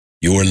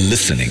You're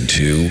listening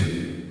to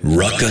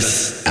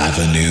Ruckus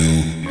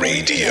Avenue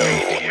Radio.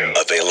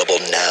 Available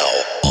now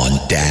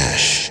on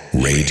Dash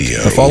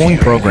Radio. The following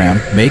program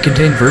may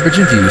contain verbiage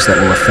and views that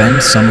will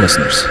offend some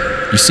listeners.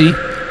 You see,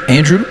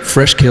 Andrew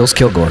Fresh Kills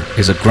Kilgore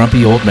is a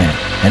grumpy old man.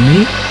 And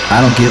me, I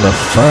don't give a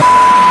fuck.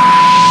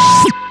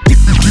 Do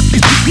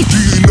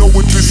you know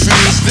what this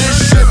is?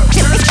 This shit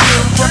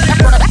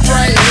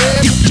right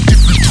here.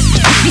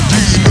 Do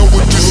you know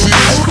what this is?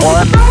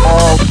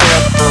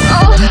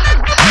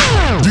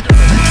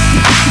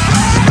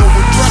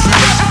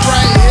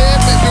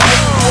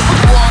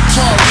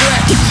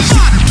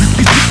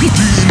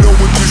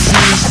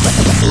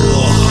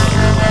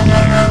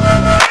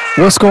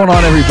 What's going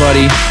on,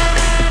 everybody?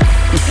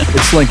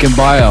 It's Lincoln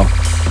Bio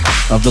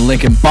of the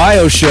Lincoln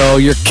Bio Show.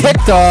 You're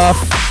kicked off.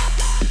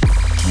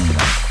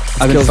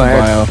 I've been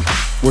fired. Bio.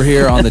 We're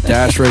here on the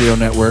Dash Radio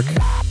Network,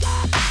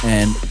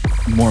 and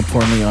more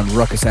importantly, on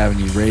Ruckus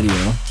Avenue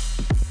Radio.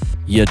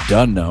 You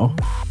done know,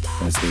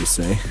 as they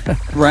say.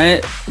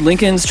 Right?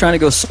 Lincoln's trying to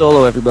go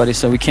solo, everybody,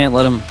 so we can't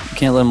let him.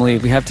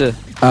 Leave. We have to.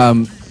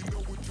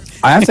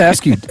 I have to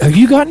ask you: have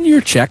you gotten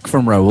your check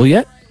from Raul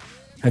yet?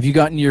 Have you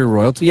gotten your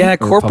royalty? Yeah, or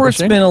corporate's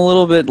publishing? been a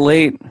little bit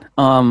late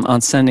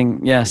on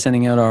sending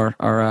out our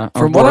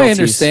From what I royalties.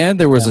 understand,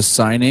 there was a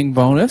signing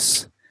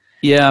bonus.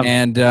 Yeah,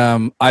 And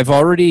I've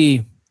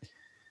already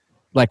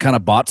kind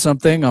of bought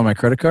something on my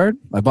credit card.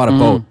 I bought a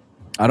boat.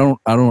 I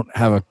don't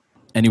have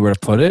anywhere to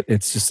put it.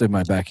 It's just in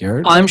my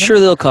backyard. I'm sure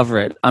they'll cover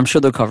it.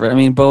 I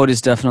mean, boat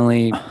is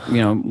definitely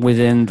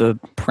within the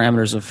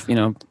parameters of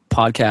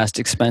podcast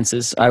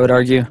expenses. I would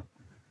argue.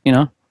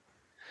 Yeah.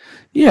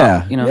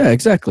 Yeah.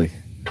 Exactly.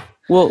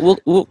 We'll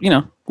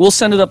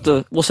send it up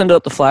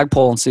the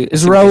flagpole and see.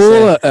 Is see what they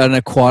Raul say. an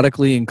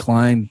aquatically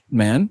inclined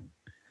man?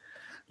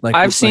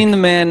 I've seen the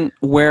man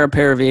wear a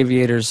pair of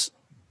aviators.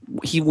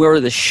 He wore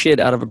the shit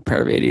out of a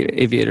pair of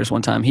aviators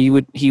one time. He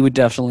would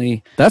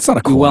definitely. That's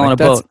not do well on a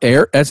boat.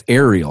 That's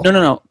aerial.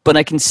 No. But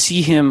I can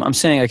see him. I'm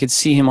saying I could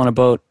see him on a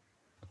boat,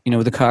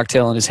 with a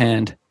cocktail in his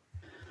hand,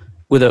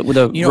 with a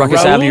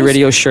Ruckus Avenue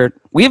Radio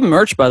shirt. We have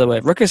merch, by the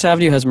way. Ruckus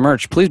Avenue has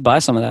merch. Please buy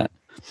some of that.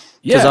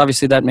 Because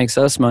obviously that makes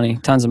us money,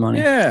 tons of money.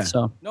 Yeah.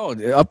 So no,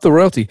 up the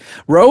royalty.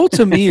 Raul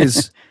to me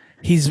is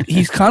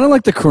he's kind of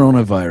like the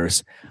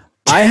coronavirus.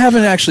 I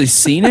haven't actually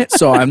seen it,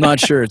 so I'm not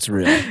sure it's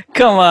real.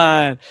 come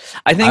on,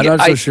 I'm not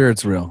so sure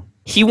it's real.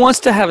 He wants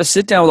to have a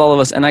sit down with all of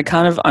us, and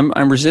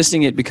I'm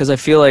resisting it because I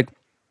feel like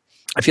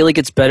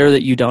it's better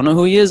that you don't know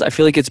who he is. I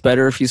feel like it's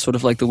better if he's sort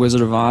of like the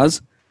Wizard of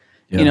Oz.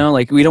 Yeah.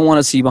 We don't want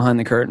to see behind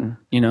the curtain.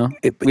 We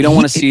don't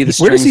want to see the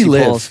strings. Where does he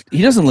live? Pulls.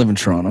 He doesn't live in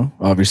Toronto,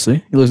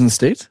 obviously. He lives in the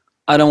States.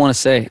 I don't want to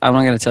say. I'm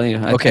not going to tell you.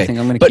 Okay. I think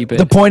I'm going to keep it.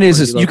 The point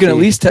is you can at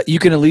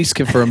least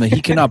confirm that he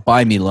cannot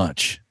buy me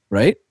lunch,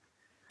 right?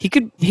 He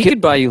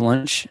could buy you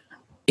lunch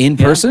in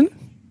person.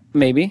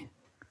 Maybe.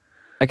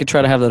 I could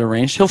try to have that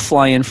arranged. He'll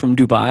fly in from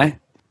Dubai.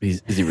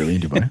 Is he really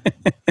in Dubai?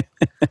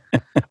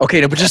 Okay,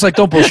 no, but just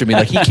don't bullshit me.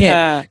 He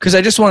can't, because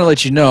I just want to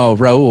let you know,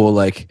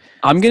 Raul.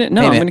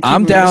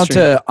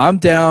 I'm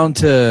down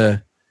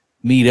to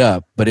meet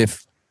up, but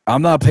if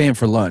I'm not paying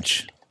for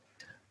lunch,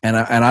 and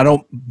I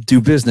don't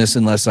do business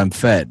unless I'm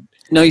fed.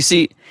 No, you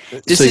see,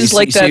 this is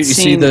like that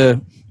scene.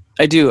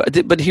 I do,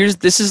 but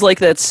this is like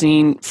that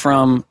scene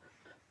from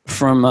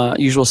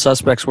Usual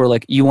Suspects where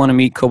you want to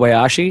meet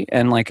Kobayashi,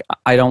 and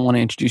I don't want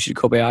to introduce you to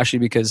Kobayashi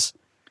because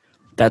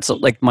that's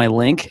my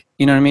link.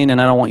 You know what I mean?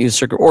 And I don't want you to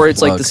circle. Or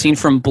it's like the scene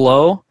from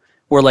Blow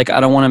where I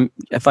don't want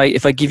to.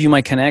 If I give you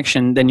my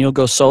connection, then you'll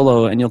go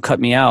solo and you'll cut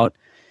me out.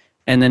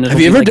 And then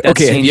have you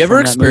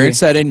ever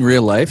experienced that in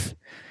real life?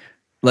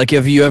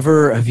 Have you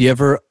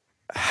ever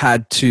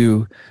had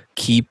to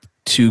keep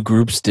two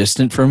groups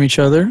distant from each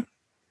other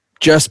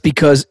just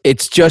because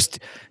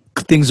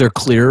things are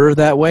clearer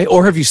that way?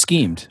 Or have you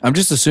schemed? I'm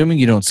just assuming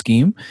you don't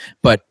scheme,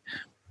 but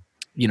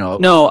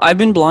No, I've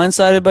been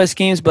blindsided by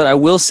schemes, but I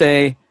will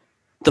say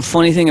the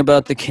funny thing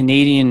about the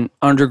Canadian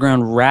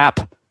underground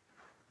rap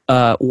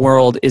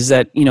world is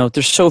that,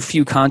 there's so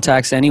few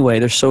contacts anyway.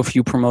 There's so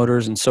few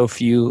promoters and so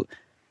few,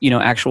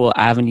 actual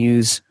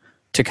avenues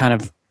to kind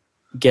of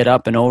get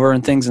up and over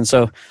and things. And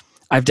so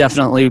I've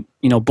definitely,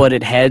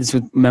 butted heads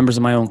with members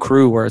of my own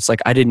crew where it's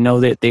I didn't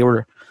know that they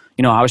were,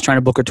 I was trying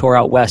to book a tour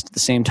out west at the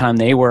same time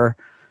they were,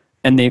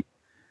 and they,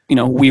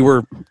 we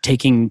were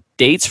taking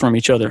dates from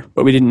each other,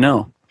 but we didn't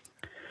know.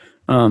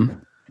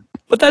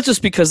 But that's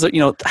just because,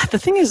 the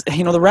thing is,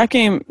 the rap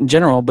game in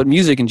general, but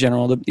music in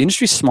general, the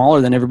industry's smaller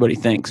than everybody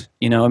thinks.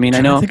 I know. I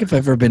don't think I've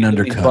ever been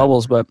undercut.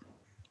 Bubbles, but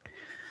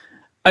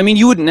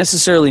you wouldn't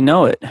necessarily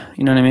know it.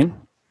 You know what I mean?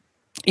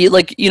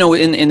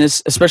 In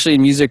this, especially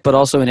in music, but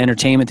also in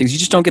entertainment things, you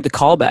just don't get the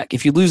callback.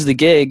 If you lose the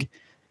gig,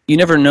 you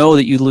never know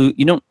that you lose.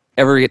 You don't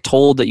ever get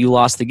told that you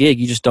lost the gig.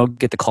 You just don't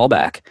get the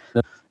callback.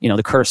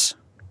 The curse,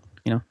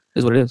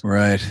 is what it is.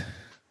 Right.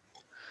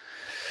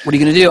 What are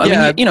you going to do?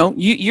 I mean,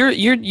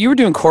 you were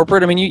doing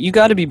corporate. I mean, you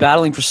got to be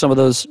battling for some of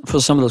those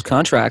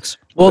contracts.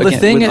 Well, the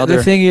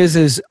thing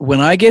is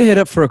when I get hit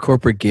up for a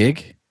corporate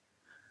gig,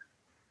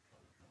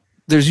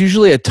 there's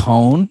usually a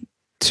tone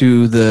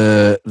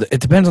to it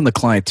depends on the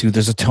client too.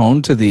 There's a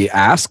tone to the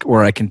ask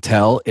where I can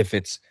tell if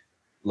it's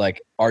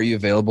like, are you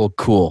available?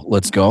 Cool,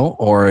 let's go.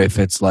 Or if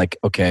it's like,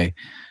 okay,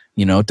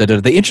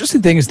 the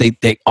interesting thing is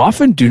they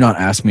often do not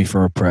ask me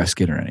for a press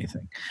kit or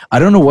anything. I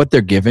don't know what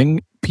they're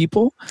giving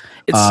people.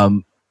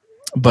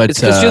 But it's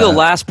because you're the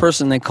last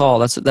person they call.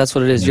 That's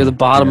what it is. You're the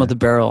bottom of the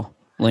barrel,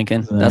 Lincoln.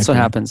 Exactly. That's what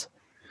happens.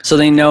 So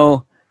they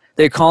know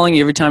they're calling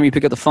you every time you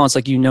pick up the phone. It's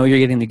like you're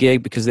getting the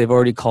gig because they've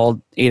already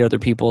called 8 other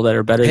people that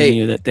are better than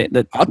you.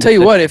 That I'll tell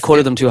you what, if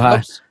quoted them too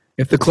high.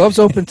 If the club's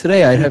open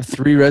today, I'd have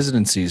 3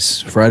 residencies: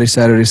 Friday,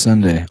 Saturday,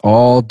 Sunday,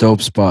 all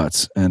dope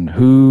spots. And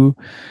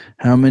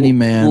how many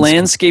man?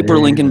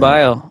 Landscaper Lincoln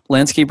bio.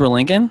 Landscaper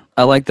Lincoln.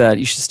 I like that.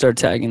 You should start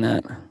tagging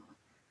that.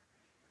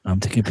 I'm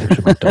taking a picture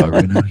of my dog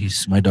right now.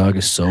 My dog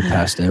is so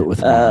passed out with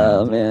me.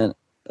 Oh, man.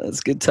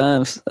 That's good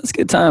times. That's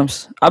good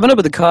times. I've been up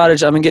at the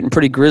cottage. I've been getting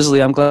pretty grizzly.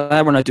 I'm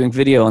glad we're not doing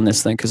video on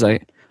this thing because I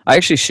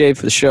actually shaved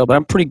for the show, but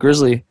I'm pretty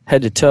grizzly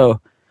head to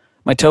toe.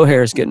 My toe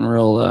hair is getting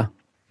real,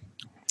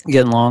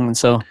 getting long, and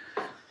so,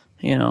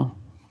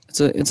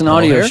 it's an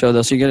audio hair? show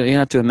though, so you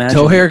have to imagine.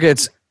 Toe hair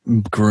gets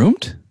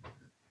groomed?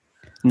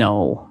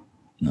 No.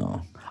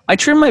 I I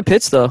trim my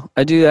pits though.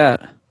 I do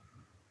that.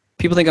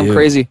 People think I'm Ew.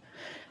 crazy.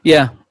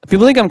 Yeah,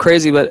 people think I'm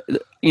crazy, but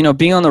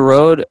being on the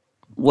road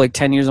like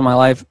 10 years of my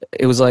life,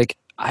 it was like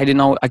I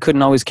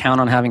couldn't always count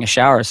on having a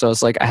shower, so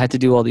it's like I had to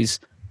do all these.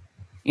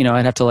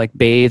 I'd have to like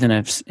bathe in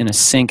a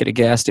sink at a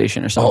gas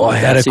station or something. Oh, I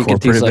had a so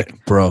corporate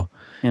event, bro.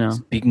 You know,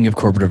 Speaking of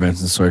corporate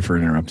events, and sorry for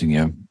interrupting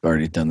you, I've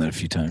already done that a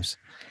few times.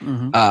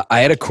 Mhm. I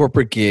had a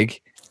corporate gig,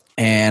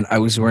 and I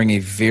was wearing a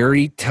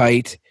very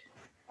tight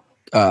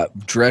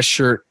dress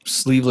shirt,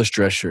 sleeveless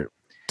dress shirt.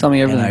 tell me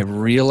And everything. I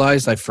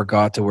realized I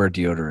forgot to wear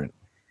deodorant.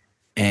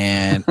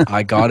 And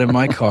I got in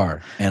my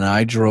car and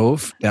I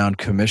drove down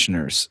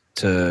Commissioners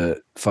to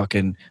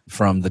fucking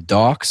from the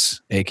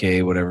docks,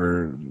 aka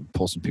whatever,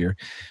 Polson Pier,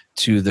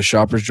 to the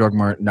Shoppers Drug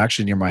Mart, and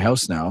actually near my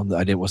house now.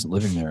 I wasn't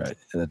living there at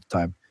the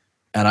time.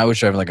 And I was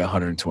driving like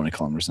 120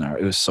 kilometers an hour.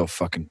 It was so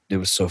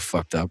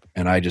fucked up.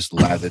 And I just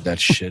lathered that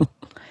shit.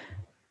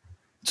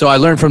 So I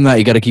learned from that,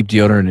 you got to keep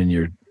deodorant in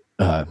your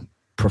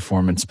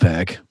performance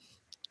bag.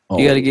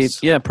 You got to Always.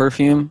 get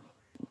perfume.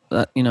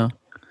 I'm You know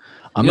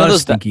not a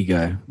those stinky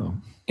guy, though.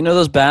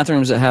 those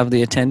bathrooms that have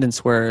the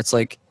attendants where it's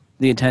like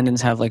the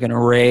attendants have like an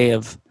array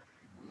of,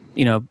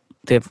 they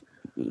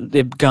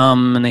have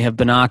gum and they have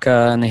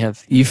Banaka and they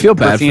have You feel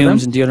bad for them?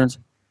 perfumes and deodorants.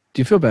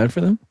 Do you feel bad for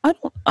them?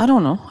 I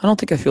don't know. I don't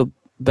think I feel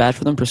bad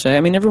for them per se.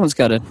 I mean, everyone's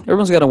got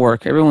to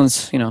work.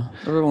 Everyone's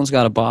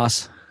got a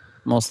boss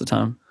most of the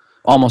time.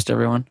 Almost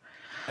everyone.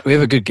 We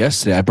have a good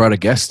guest today. I brought a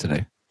guest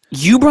today.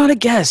 You brought a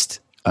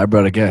guest. I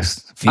brought a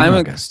guest.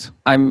 Female guest.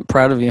 I'm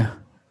proud of you.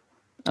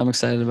 I'm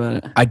excited about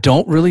it. I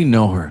don't really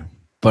know her,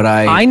 but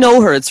I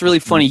know her. It's really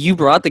funny. You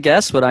brought the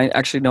guest, but I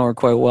actually know her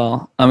quite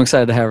well. I'm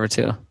excited to have her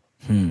too.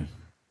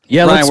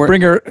 Yeah, Ryan, let's we're-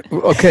 bring her.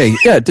 Okay,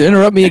 yeah, to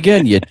interrupt me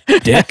again, you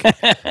dick.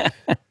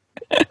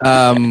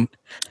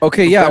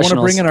 Okay, yeah, I want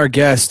to bring in our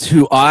guest,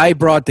 who I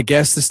brought the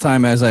guest this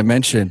time, as I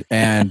mentioned,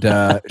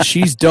 and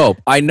she's dope.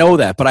 I know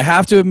that, but I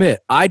have to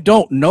admit, I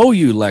don't know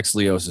you, Lex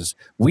Leosis.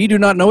 We do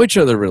not know each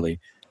other really.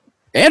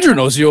 Andrew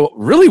knows you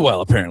really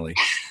well, apparently.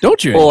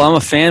 Don't you? Well, I'm a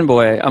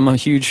fanboy. I'm a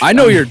huge. I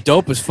know you're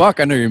dope as fuck.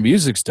 I know your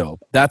music's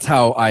dope. That's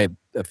how I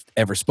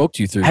ever spoke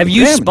to you through. Have the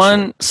you Graham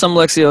spun some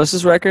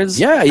Lexiosis records?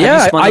 Yeah, Have you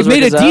yeah. spun I those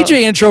made a records out?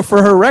 DJ intro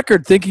for her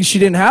record thinking she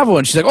didn't have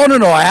one. She's like, oh,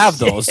 no, I have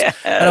those. And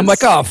I'm like,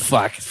 oh,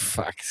 fuck.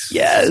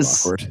 Yes.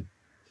 It's awkward.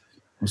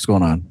 What's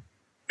going on?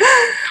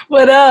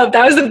 What up?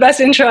 That was the best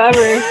intro ever.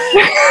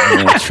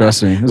 Yeah,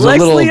 trust me. It was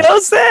Lex a little.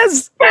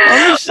 Leosis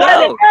on the show.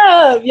 What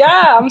up?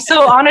 Yeah, I'm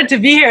so honored to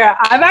be here.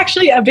 I'm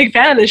actually a big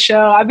fan of this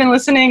show. I've been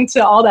listening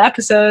to all the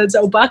episodes.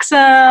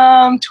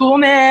 O'Buxom,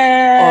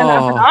 Toolman.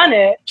 I've been on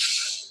it.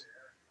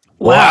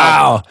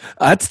 Wow.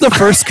 That's the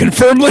first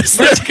confirmed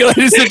listener.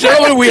 Ladies and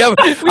gentlemen, we have.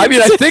 I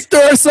mean, I think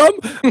there are some,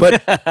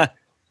 but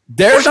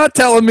they're not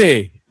telling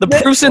me. The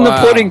proof's in the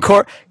Wow. pudding.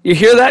 You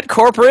hear that,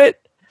 corporate?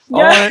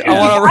 Yeah. I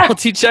want a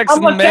royalty checks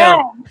in I'm the a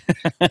mail.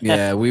 fan.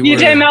 Yeah, we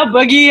DJ were. Mel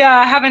Boogie.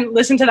 I haven't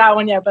listened to that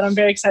one yet, but I'm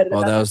very excited Oh,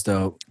 about that it. was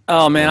dope.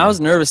 Oh man, I was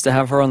nervous to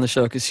have her on the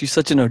show because she's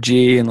such an OG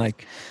and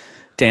like,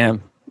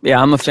 damn.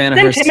 Yeah, I'm a fan of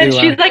hers too.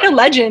 She's like a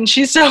legend.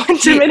 She's so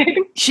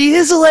intimidating. She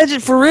is a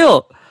legend for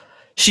real.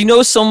 She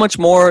knows so much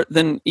more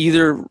than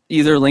either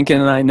Lincoln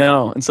and I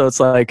know, and so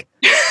it's like,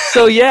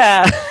 so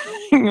yeah,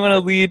 you want to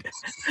lead.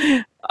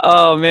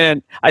 Oh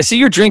man, I see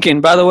you're drinking.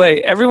 By the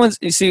way,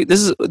 you see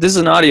this is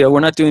an audio.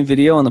 We're not doing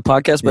video on the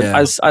podcast, but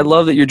Yeah. I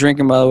love that you're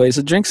drinking. By the way,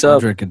 so drinks I'm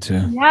up. drinking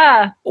too.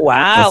 Yeah.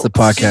 Wow, That's the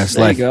podcast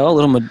There life. you go. A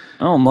little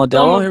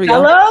Modelo. Here we go.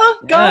 Hello?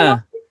 Go. Yeah.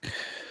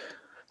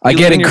 I You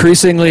get live in your-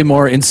 increasingly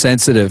more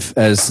insensitive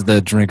as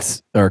the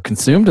drinks are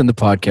consumed and the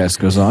podcast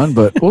goes on,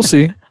 but we'll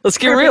see. Let's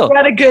get real. We're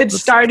at a good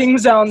starting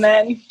zone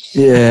then.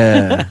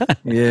 Yeah,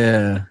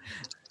 yeah.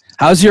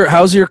 How's your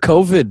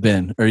COVID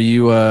been? Are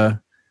you?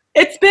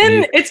 It's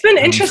been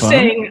having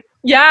interesting.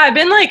 Yeah, I've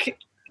been like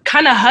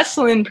kind of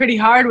hustling pretty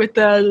hard with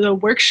the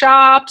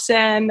workshops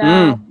and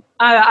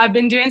I've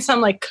been doing some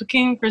like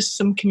cooking for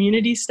some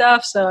community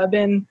stuff, so I've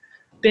been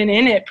in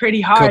it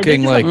pretty hard.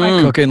 Cooking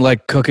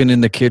cooking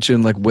in the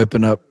kitchen, like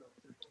whipping up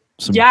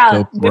some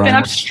dope whipping up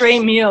rhymes.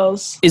 straight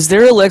meals. Is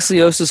there a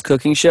Lexiosis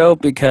cooking show?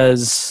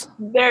 Because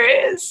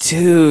There is.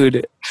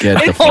 dude, Get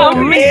the It's fuck out of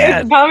coming. here.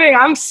 It's coming.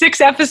 I'm 6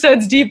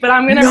 episodes deep, but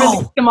I'm gonna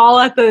release them all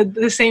at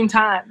the same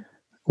time.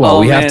 Well,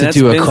 Oh, we man, have to that's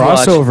do a binge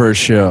watch. crossover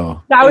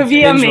show. That would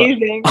be Binge watch.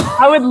 amazing.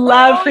 I would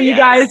love for you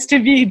guys to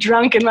be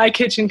drunk in my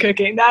kitchen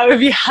cooking. That would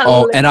be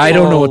hilarious. Oh, and I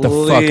don't know what the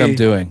fuck Holy. I'm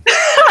doing.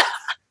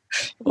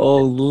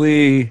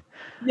 holy.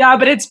 Yeah,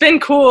 but it's been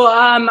cool.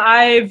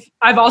 I've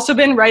also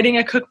been writing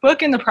a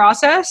cookbook in the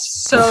process.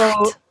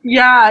 So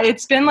yeah,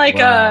 it's been like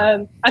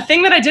Wow. a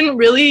thing that I didn't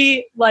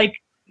really like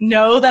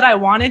know that I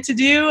wanted to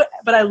do,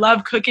 but I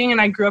love cooking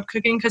and I grew up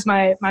cooking because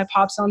my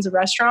pops owns a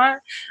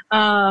restaurant.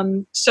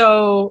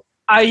 So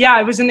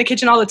I was in the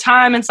kitchen all the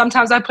time, and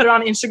sometimes I put it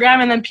on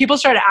Instagram, and then people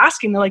started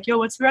asking. They're like, "Yo,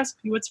 what's the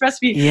recipe? What's the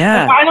recipe?"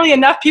 Yeah. And finally,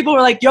 enough people were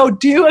like, "Yo,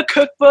 do a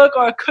cookbook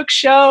or a cook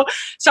show."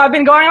 So I've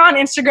been going on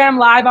Instagram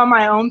Live on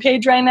my own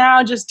page right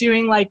now, just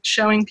doing like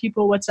showing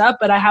people what's up.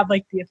 But I have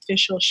like the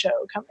official show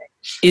coming.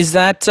 Is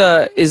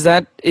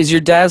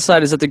your dad's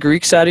side? Is that the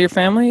Greek side of your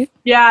family?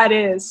 Yeah, it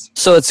is.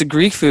 So it's a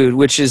Greek food,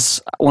 which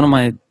is one of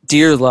my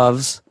dear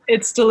loves.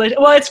 It's delicious.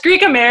 Well, it's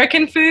Greek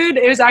American food.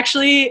 It was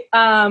actually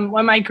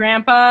when my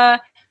grandpa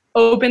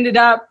opened it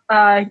up,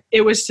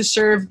 it was to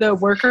serve the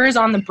workers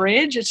on the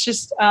bridge. It's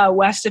just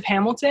west of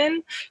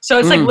Hamilton. So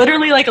it's like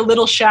literally like a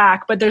little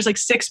shack, but there's like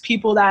 6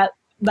 people that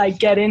like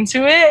get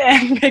into it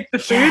and make the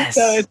food. Yes.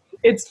 So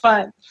it's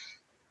fun.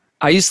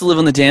 I used to live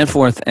on the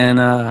Danforth,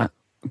 and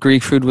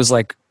Greek food was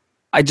like,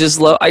 I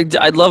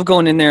love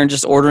going in there and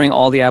just ordering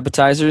all the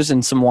appetizers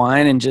and some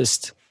wine and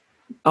just,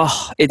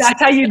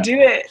 That's how you do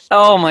it.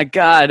 oh my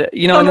God.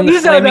 You know, and then the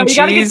uzo, flaming though. You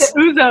gotta get cheese. the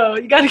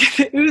uzo. You gotta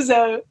get the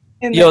uzo.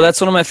 In Yo, there. that's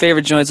one of my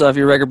favorite joints off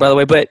your record, by the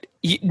way. But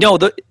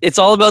it's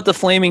all about the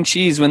flaming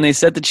cheese when they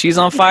set the cheese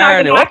on fire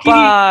and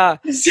Takoyaki.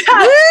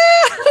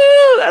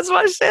 Woo! That's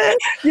my shit.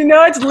 You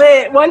know it's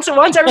lit. Once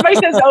everybody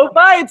says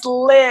Opa, it's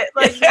lit.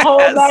 Like the whole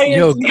night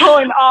Yo, is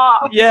going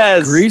off.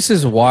 Yes. Greece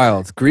is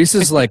wild. Greece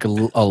is like a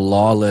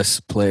lawless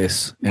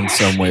place in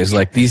some ways.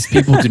 Like these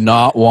people do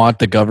not want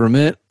the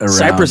government around.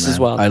 Cyprus is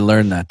man. wild. I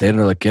learned that. They're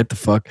like, get the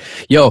fuck.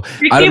 Yo,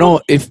 Greek I don't people-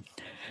 know if.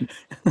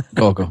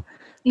 Go.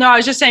 No, I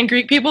was just saying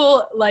Greek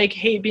people like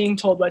hate being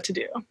told what to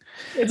do.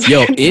 It's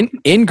Yo,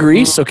 in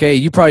Greece, okay,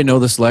 you probably know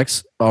this,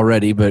 Lex,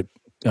 already, but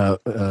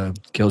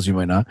Kills, you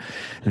might not.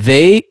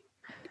 They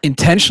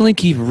intentionally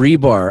keep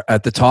rebar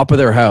at the top of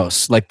their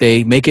house. Like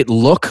they make it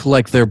look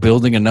like they're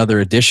building another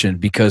addition,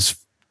 because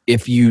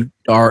if you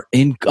are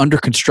under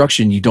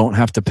construction, you don't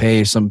have to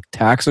pay some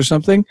tax or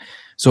something.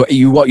 So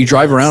you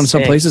drive around in some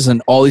Sick. places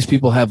and all these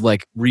people have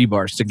like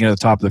rebar sticking at the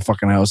top of their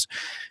fucking house.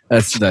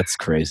 That's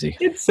crazy.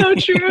 It's so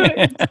true.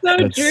 It's so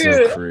That's true.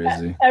 so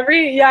crazy.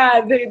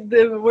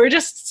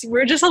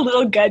 We're just a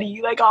little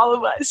gutty, like all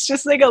of us,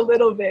 just like a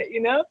little bit,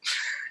 you know.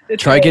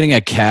 It's Try like- getting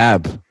a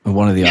cab on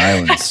one of the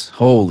islands.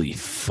 Holy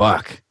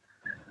fuck.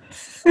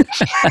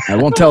 I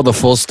won't tell the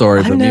full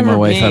story, I've but me and my never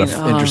wife had been-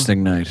 an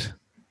interesting night.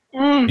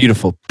 Mm.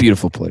 Beautiful,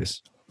 beautiful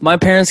place. My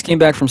parents came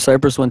back from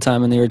Cyprus one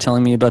time and they were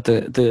telling me about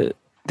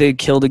they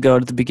killed a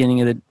goat at the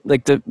beginning of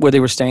where they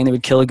were staying. They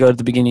would kill a goat at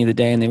the beginning of the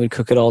day and they would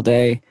cook it all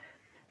day,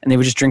 and they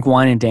would just drink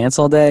wine and dance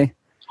all day.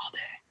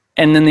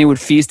 And then they would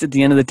feast at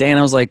the end of the day. And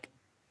I was like,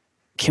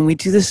 can we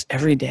do this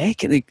every day?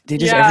 Can they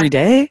just Yeah. every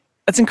day?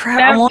 That's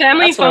incredible.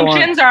 Family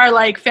functions are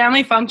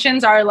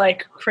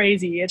like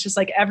crazy. It's just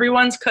like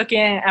everyone's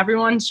cooking,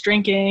 everyone's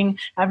drinking,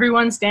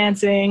 everyone's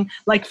dancing,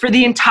 like for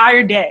the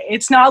entire day.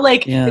 It's not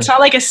like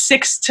a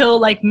 6 till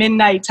like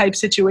midnight type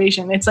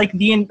situation. It's like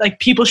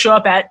people show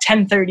up at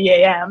 10:30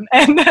 a.m.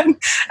 and then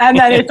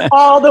it's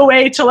all the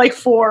way to like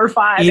 4 or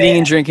 5. Eating a.m.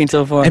 and drinking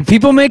till 4. And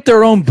people make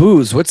their own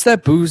booze. What's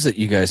that booze that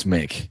you guys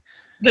make?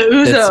 The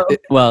ouzo.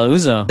 Well,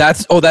 Uzo.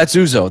 That's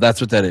Uzo.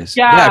 That's what that is.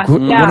 Yeah,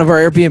 yeah. One of our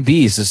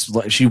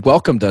Airbnbs, she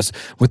welcomed us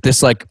with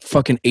this like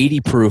fucking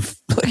 80 proof,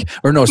 like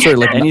And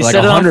you like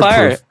set it on 100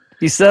 fire. proof.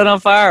 You set it on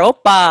fire.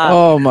 Opa.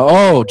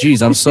 Oh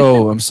geez, I'm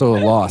so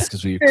lost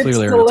because we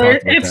clearly already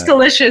talked about It's that.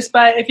 delicious,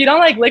 but if you don't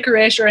like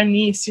licorice or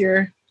anise,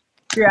 you're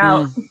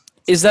out.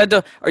 Is that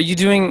are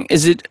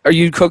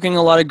you cooking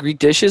a lot of Greek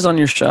dishes on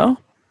your show?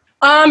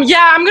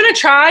 Yeah, I'm gonna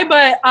try,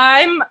 but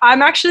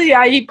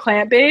I eat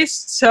plant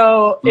based,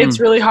 so it's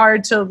really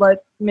hard to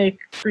make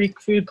Greek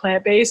food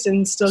plant based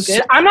and still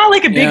good. I'm not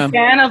like a big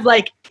fan of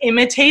like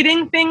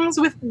imitating things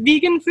with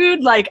vegan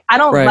food. Like I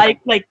don't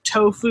like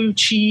tofu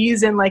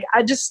cheese, and like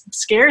it just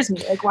scares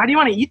me. Like why do you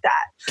want to eat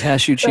that?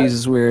 Cashew cheese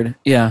is weird.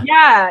 Yeah.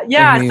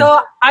 Yeah. mean-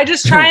 So I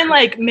just try and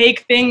like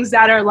make things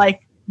that are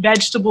like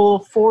vegetable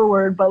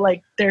forward, but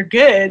like they're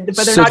good. But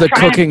they're So not the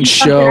trying to cooking be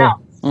something show-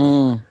 else.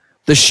 Mm.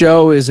 The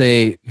show is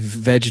a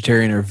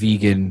vegetarian or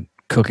vegan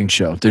cooking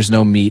show. There's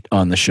no meat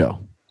on the show.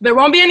 There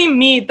won't be any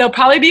meat. There'll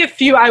probably be a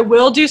few. I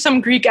will do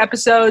some Greek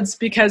episodes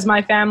because my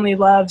family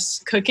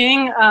loves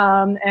cooking,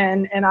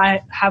 and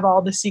I have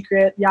all the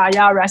secret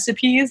yaya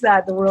recipes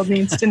that the world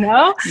needs to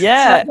know.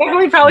 Yeah. So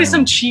definitely probably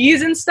some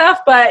cheese and stuff.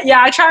 But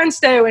yeah, I try and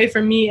stay away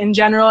from meat in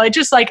general. It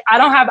just like, I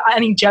don't have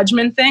any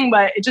judgment thing,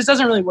 but it just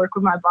doesn't really work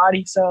with my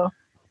body. So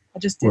I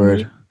just do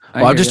meat.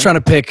 Well, I'm just trying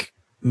to pick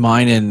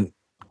mine and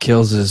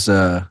Kills'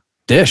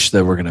 dish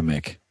that we're going to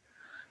make.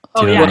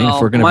 Oh, know yeah. what I mean?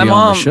 If we're going to be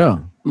on the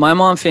show. My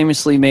mom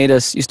famously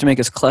used to make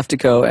us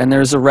Kleftico, and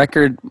there's a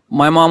record.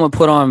 My mom would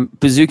put on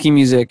bouzouki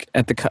music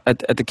at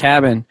the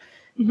cabin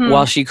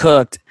while she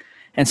cooked,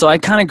 and so I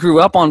kind of grew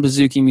up on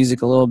bouzouki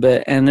music a little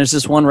bit. And there's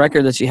this one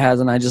record that she has,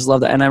 and I just love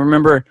that. And I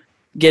remember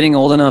getting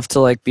old enough to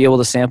like be able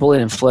to sample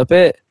it and flip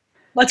it.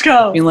 Let's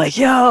go. Being like,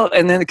 yo,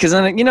 and then because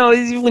then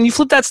when you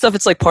flip that stuff,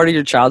 it's like part of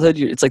your childhood.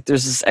 It's like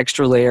there's this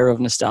extra layer of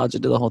nostalgia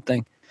to the whole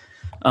thing.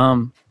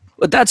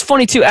 But that's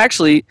funny too,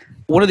 actually.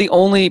 Probably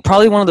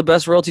one of the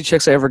best royalty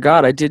checks I ever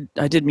got. I did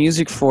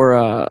music for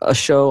a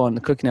show on the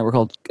Cooking Network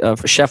called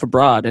Chef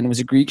Abroad, and it was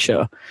a Greek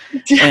show,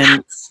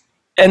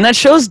 and that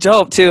show's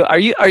dope too. Are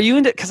you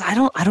into? Because I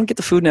don't get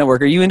the Food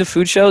Network. Are you into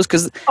food shows?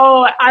 Because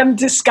I'm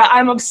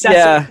obsessed.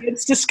 Yeah.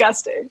 It's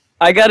disgusting.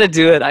 I got to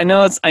do it. I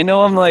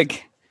know I'm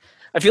like.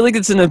 I feel like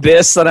it's an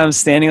abyss that I'm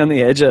standing on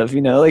the edge of.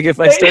 Like if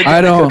I start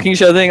doing the cooking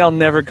show thing, I'll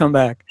never come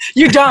back.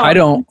 You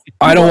don't.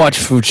 I don't watch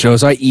food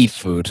shows. I eat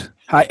food.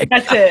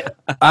 That's it.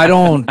 I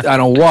don't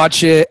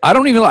watch it. I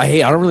don't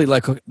really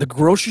like cooking. The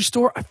grocery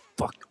store.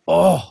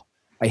 I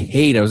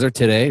hate. I was there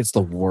today. It's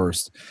the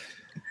worst.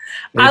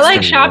 I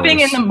like shopping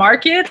in the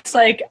markets.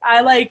 Like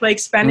I like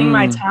spending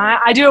my time.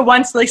 I do it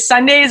once. Like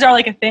Sundays are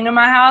like a thing in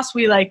my house.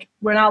 We're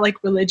not like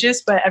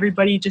religious, but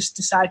everybody just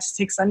decides to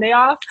take Sunday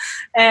off,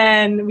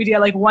 and we get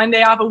like one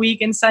day off a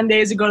week. And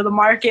Sundays we go to the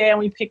market and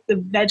we pick the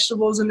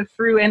vegetables and the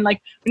fruit. And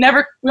like we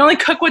only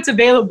cook what's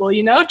available.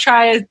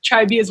 Try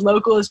to be as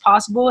local as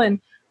possible.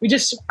 And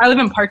I live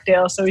in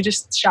Parkdale, so we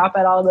just shop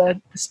at all the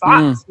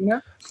spots.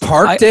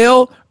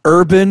 Parkdale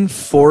urban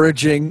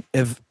foraging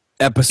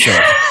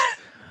episode.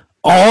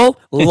 All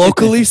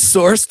locally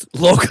sourced,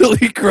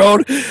 locally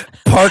grown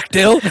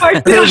Parkdale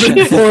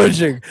urban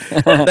foraging.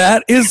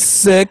 That is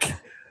sick.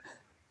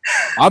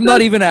 I'm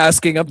not even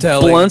asking. I'm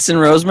telling. Blunts and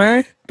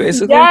rosemary,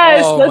 basically.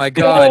 Yes, oh my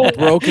God!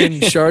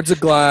 Broken shards of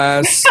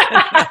glass.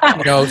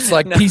 It's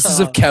like pieces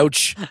of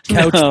couch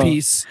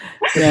piece.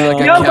 Yeah.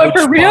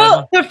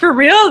 But for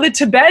real, the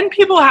Tibetan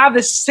people have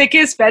the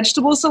sickest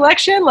vegetable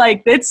selection.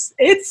 Like it's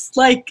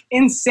like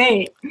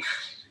insane.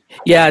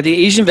 Yeah,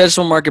 the Asian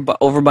vegetable market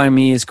over by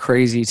me is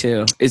crazy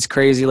too. It's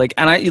crazy. Like,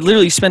 and you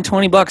literally spend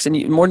 $20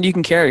 and more than you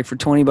can carry for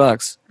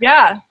 $20.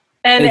 Yeah.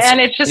 And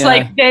it's just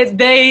like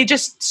they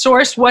just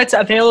source what's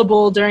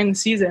available during the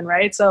season,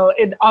 right? So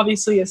it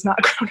obviously is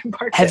not grown in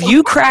Parkdale. Have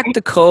you cracked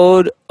the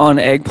code on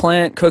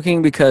eggplant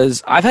cooking?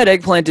 Because I've had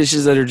eggplant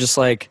dishes that are just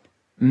like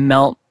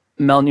melt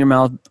in your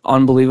mouth,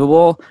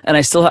 unbelievable. And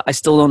I still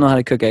don't know how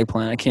to cook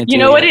eggplant. I can't. You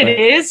know what it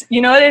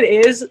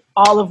is?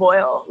 Olive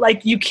oil.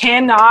 Like you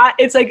cannot.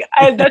 It's like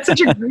that's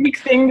such a Greek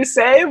thing to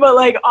say, but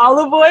like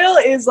olive oil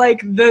is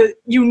like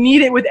you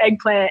need it with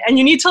eggplant, and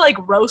you need to like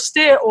roast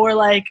it or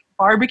like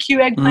barbecue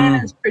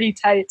eggplant. It's pretty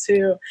tight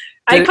too.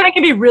 Eggplant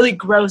can be really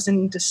gross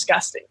and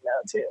disgusting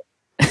though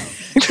too.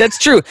 That's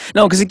true.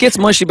 No, because it gets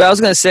mushy. But I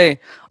was gonna say,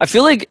 I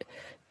feel like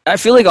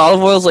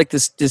olive oil is like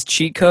this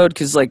cheat code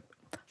because like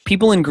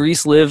people in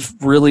Greece live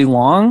really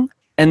long,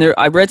 and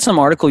I read some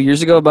article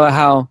years ago about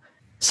how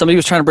somebody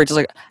was trying to break this.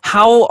 Like,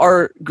 how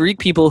are Greek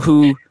people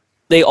who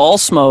they all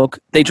smoke,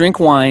 they drink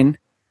wine,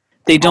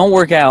 they don't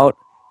work out,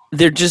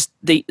 they're just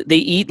they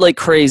eat like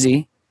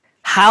crazy.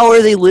 How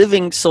are they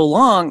living so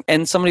long?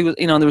 And somebody was,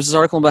 there was this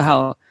article about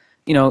how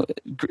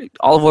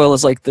olive oil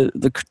is like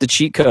the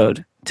cheat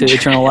code to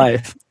eternal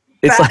life.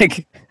 It's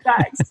like,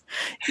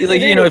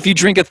 if you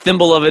drink a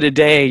thimble of it a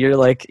day, you're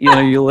like,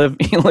 you live,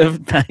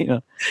 exactly.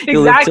 You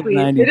live to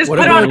 90. They just put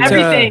on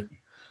everything.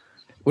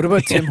 What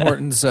about Tim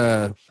Hortons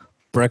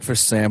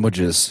breakfast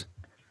sandwiches?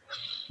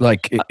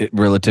 Like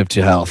relative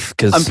to health?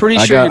 Because I'm pretty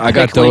sure I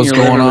got those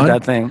going on.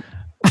 That thing,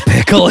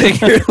 pickling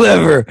your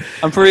liver.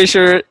 I'm pretty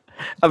sure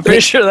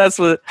that's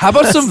what. How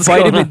about some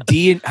vitamin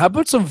D? How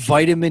about some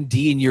vitamin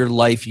D in your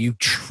life, you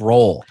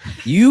troll?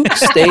 You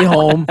stay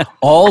home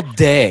all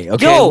day.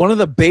 Okay, one of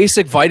the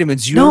basic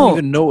vitamins. You don't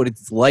even know what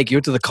it's like. You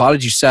went to the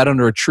cottage. You sat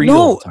under a tree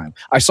all the time.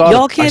 I saw.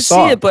 Y'all can't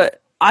see it,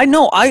 but I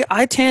know.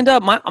 I tanned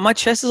up. My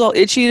chest is all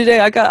itchy today.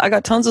 I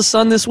got tons of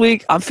sun this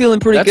week. I'm feeling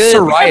pretty good.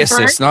 That's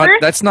psoriasis.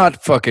 That's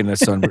not fucking a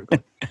sunburn.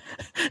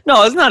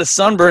 No, it's not a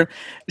sunburn.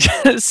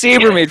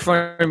 Saber made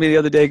fun of me the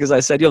other day because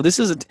I said, "Yo, this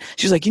is."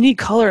 She's like, "You need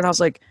color," and I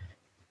was like,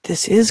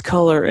 "This is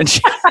color." And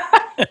she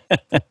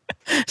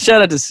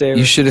shout out to Saber.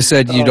 You should have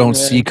said you don't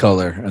see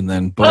color, and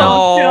then boom.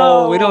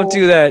 No, we don't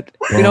do that.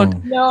 Boom. We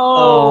don't. No.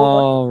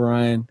 Oh,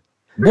 Ryan.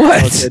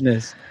 What? Oh,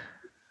 goodness.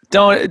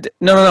 Don't.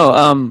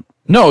 No.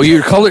 No,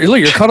 you're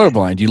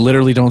colorblind. You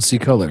literally don't see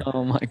color.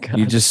 Oh my god!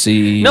 You just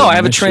see. No, I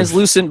have a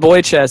translucent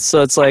boy chest,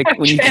 so it's like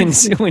when you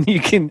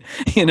can,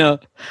 you know,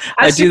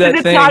 I do that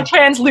it's thing. It's not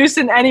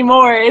translucent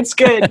anymore. It's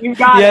good. You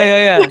got it.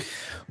 Yeah.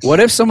 What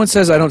if someone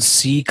says I don't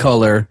see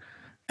color,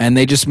 and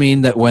they just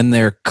mean that when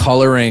they're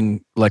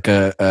coloring like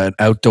an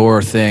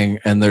outdoor thing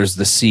and there's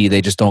the sea,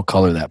 they just don't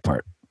color that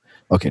part?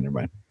 Okay, never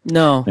mind.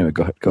 No. Anyway,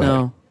 go ahead.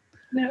 No.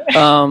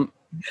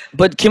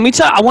 But can we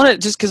talk? I want to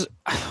just because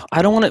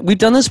I don't want to. We've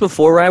done this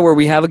before, right? Where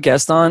we have a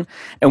guest on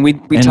and we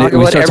and talk we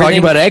about start everything. talking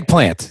about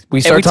eggplant. We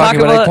start we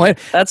talking about eggplant.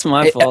 That's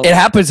my fault. It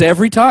happens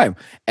every time.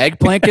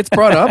 Eggplant gets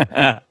brought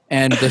up,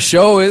 and the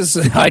show is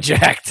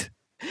hijacked.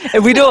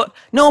 And we don't.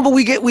 No, but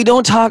we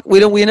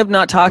end up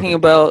not talking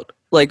about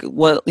like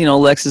what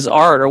Lex's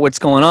art or what's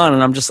going on.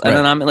 And I'm just and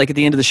then I'm like at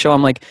the end of the show,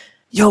 I'm like,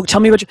 yo, tell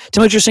me about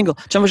your single.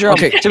 Tell me about your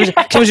album. Okay. Tell me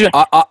about your.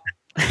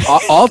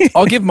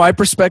 I'll give my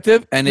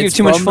perspective, and it's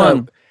too much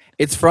fun.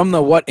 It's from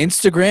what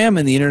Instagram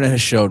and the internet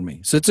has showed me,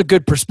 so it's a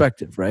good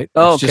perspective, right?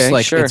 Oh, it's just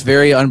like sure. It's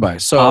very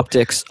unbiased. So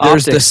Optics.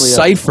 There's the Leo,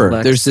 cipher.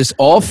 Lex. There's this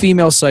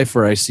all-female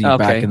cipher I see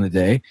back in the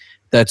day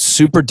that's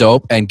super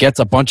dope and gets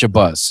a bunch of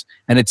buzz,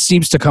 and it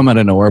seems to come out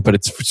of nowhere, but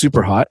it's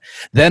super hot.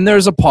 Then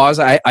there's a pause.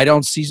 I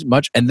don't see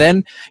much, and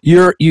then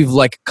you've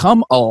like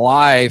come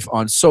alive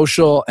on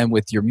social and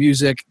with your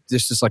music.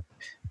 There's this like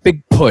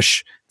big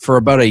push for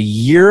about a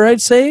year,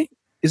 I'd say.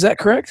 Is that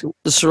correct?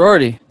 The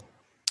sorority.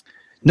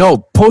 No,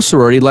 post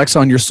sorority, Lex,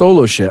 on your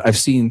solo shit. I've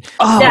seen,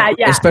 Yeah.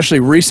 especially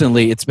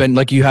recently, it's been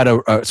like you had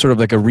a sort of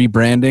like a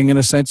rebranding in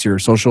a sense. Your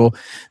social,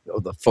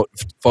 the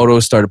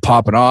photos started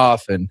popping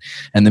off, and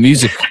the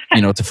music,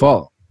 to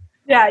follow.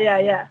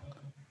 Yeah,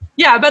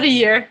 about a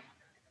year.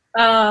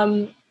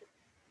 Yeah,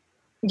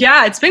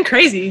 it's been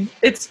crazy.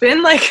 It's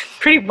been like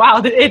pretty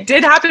wild. It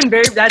did happen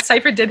that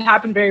cipher did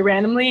happen very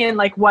randomly, and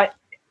like what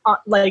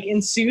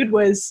ensued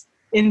was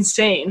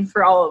insane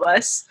for all of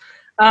us.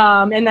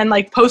 And then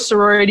like post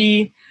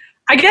sorority,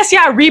 I guess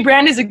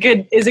rebrand is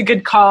a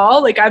good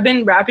call. Like I've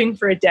been rapping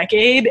for a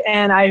decade,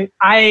 and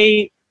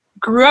I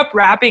grew up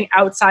rapping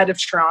outside of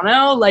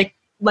Toronto, like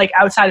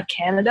outside of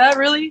Canada,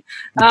 really.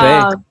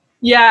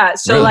 Yeah,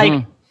 so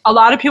like a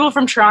lot of people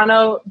from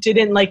Toronto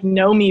didn't like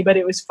know me, but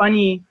it was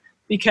funny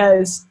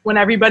because when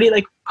everybody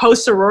like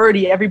post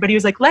sorority, everybody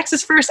was like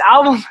Lex's first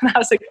album, and I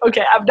was like,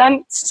 okay, I've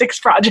done 6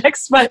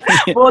 projects, but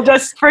we'll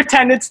just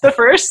pretend it's the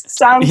first.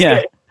 Sounds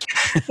good.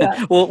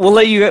 Yeah. we'll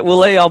let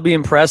y'all be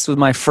impressed with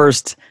my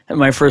first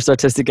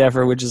artistic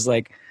effort, which is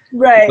like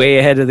way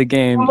ahead of the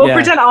game. We'll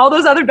pretend all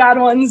those other bad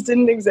ones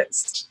didn't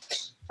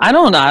exist. I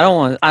don't I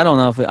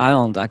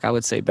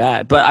would say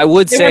bad, but I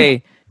would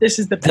say this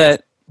is the best.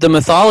 That the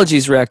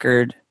Mythologies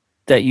record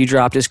that you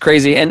dropped is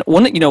crazy. And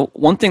one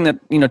thing that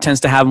tends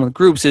to happen with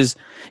groups is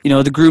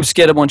the groups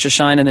get a bunch of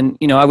shine, and then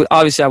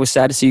I was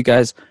sad to see you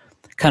guys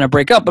kind of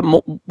break up. But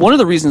one of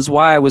the reasons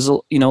why I was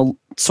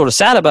sort of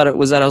sad about it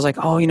was that I was like,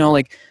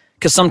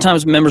 because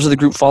sometimes members of the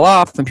group fall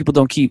off and people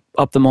don't keep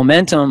up the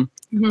momentum.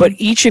 Mm-hmm. But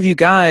each of you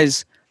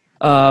guys,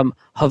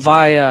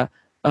 Havaya,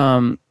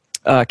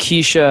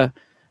 Keisha,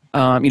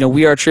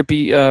 We Are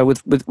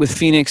Trippy with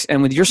Phoenix,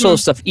 and with your solo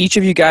stuff, each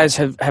of you guys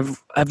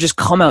have just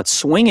come out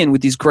swinging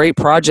with these great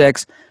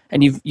projects,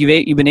 and you've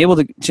been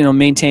able to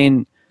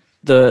maintain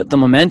the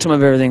momentum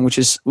of everything, which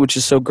is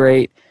so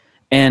great.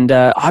 And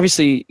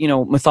obviously,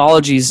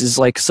 Mythologies is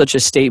like such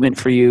a statement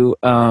for you.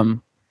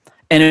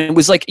 And it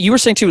was like you were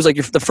saying too, it was like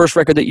the first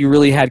record that you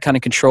really had kind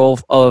of control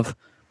of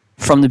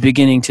from the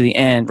beginning to the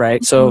end,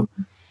 right? So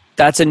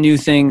that's a new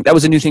thing. That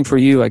was a new thing for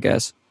you, I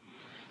guess.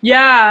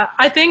 Yeah,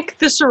 I think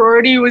the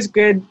sorority was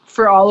good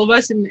for all of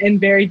us in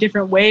very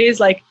different ways.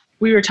 Like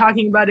we were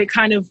talking about it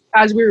kind of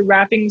as we were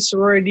wrapping the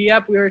sorority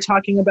up, we were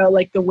talking about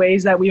like the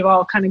ways that we've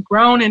all kind of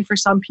grown. And for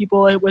some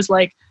people, it was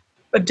like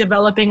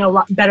developing a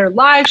lot better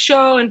live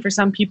show, and for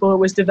some people it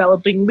was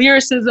developing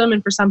lyricism,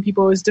 and for some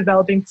people it was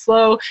developing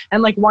flow.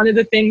 And like one of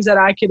the things that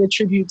I could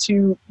attribute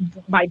to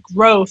my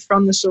growth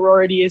from the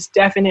sorority is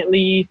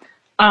definitely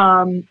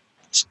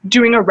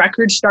doing a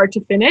record start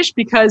to finish,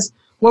 because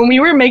when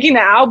we were making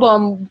the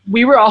album,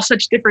 we were all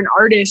such different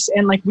artists,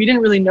 and like we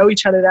didn't really know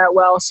each other that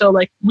well. So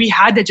like we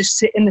had to just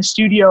sit in the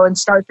studio and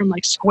start from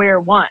like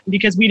square one,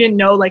 because we didn't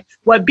know like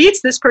what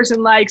beats this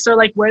person likes, or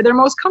like where they're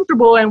most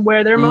comfortable and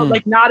where they're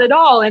like not at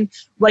all. And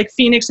like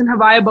Phoenix and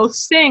Havaya both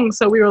sing,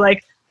 so we were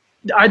like,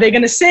 are they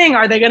going to sing?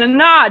 Are they going to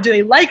not? Do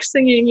they like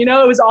singing? It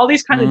was all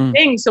these kind of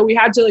things. So we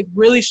had to like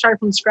really start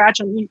from scratch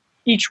on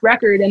each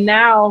record. And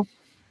now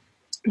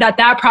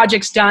that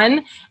project's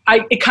done,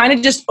 it kind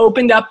of just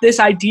opened up this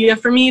idea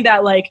for me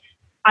that like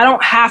I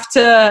don't have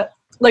to,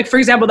 like for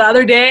example, the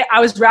other day I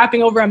was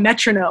rapping over a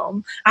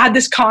metronome. I had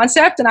this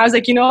concept and I was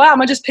like, you know what, I'm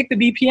gonna just pick the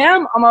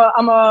BPM, I'm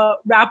gonna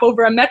rap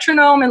over a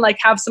metronome and like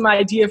have some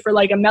idea for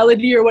like a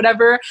melody or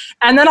whatever,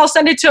 and then I'll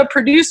send it to a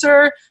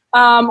producer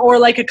or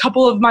like a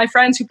couple of my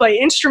friends who play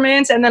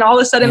instruments, and then all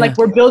of a sudden like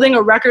we're building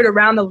a record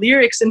around the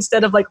lyrics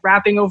instead of like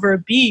rapping over a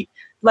beat,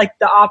 like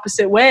the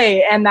opposite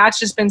way. And that's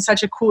just been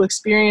such a cool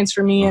experience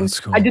for me. And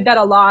cool. I did that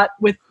a lot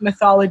with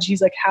Mythologies,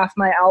 like half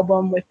my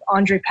album with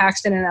Andre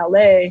Paxton in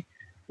LA.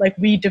 like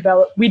we did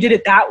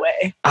it that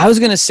way. I was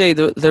gonna say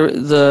the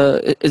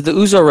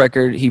Uzo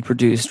record he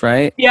produced,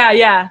 right?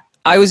 Yeah.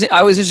 I was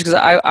just because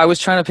I was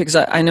trying to pick,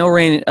 because I know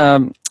Rain,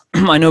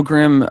 I know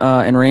Grimm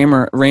and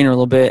Rainer a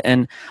little bit,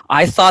 and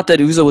I thought that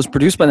Uzo was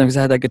produced by them because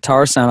it had that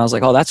guitar sound. I was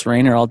like, oh, that's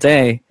Rainer all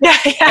day. Yeah.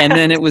 And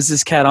then it was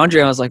this Cat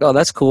Andre. I was like, oh,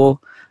 that's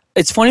cool.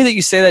 It's funny that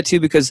you say that too,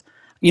 because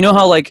you know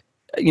how like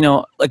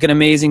an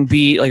amazing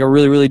beat, like a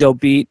really, really dope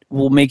beat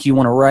will make you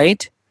want to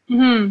write.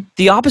 Mm-hmm.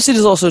 The opposite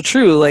is also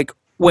true. Like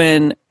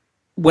when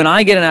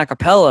I get an a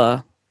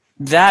cappella,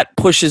 that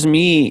pushes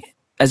me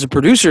as a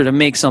producer to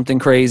make something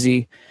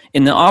crazy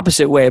in the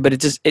opposite way. But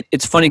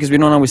it's funny because we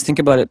don't always think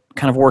about it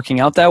kind of working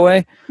out that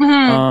way.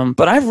 Mm-hmm.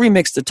 But I've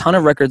remixed a ton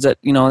of records that,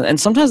 and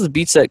sometimes the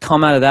beats that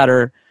come out of that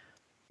are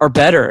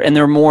better, and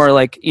they're more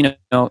like,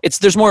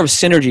 there's more of a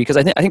synergy, because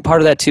I think part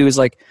of that too is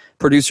like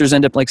producers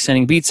end up like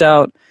sending beats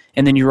out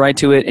and then you write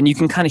to it, and you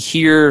can kind of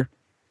hear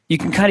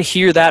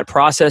that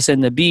process in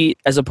the beat,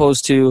 as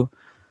opposed to,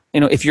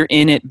 if you're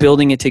in it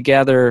building it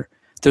together,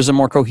 there's a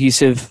more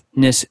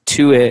cohesiveness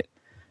to it.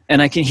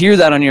 And I can hear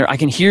that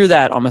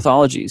on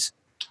Mythologies.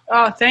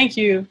 Oh, thank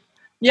you.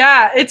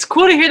 Yeah, it's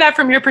cool to hear that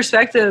from your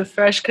perspective,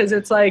 Fresh, because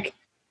it's like,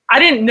 I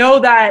didn't know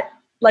that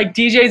like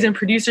DJs and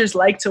producers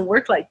like to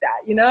work like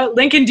that,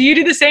 Lincoln, do you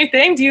do the same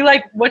thing?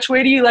 Which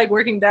way do you like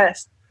working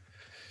best?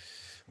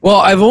 Well,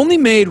 I've only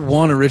made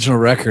one original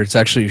record. It's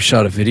actually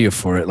shot a video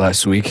for it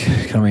last week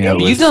coming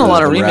out. You've done a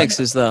lot of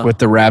remixes though. With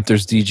the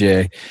Raptors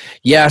DJ.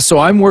 Yeah, so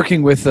I'm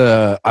working with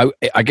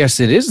I guess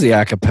it is the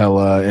a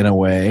cappella in a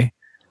way.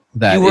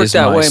 That you work is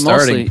that my way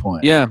starting mostly.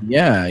 point.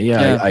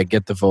 Yeah. I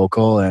get the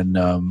vocal, and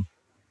but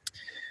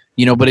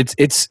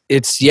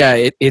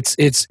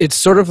it's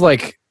sort of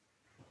like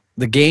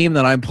the game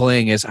that I'm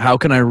playing is, how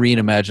can I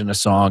reimagine a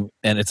song,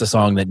 and it's a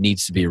song that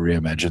needs to be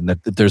reimagined,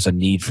 that there's a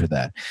need for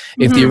that.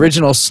 Mm-hmm. If the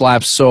original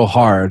slaps so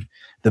hard,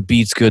 the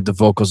beat's good, the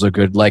vocals are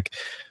good. Like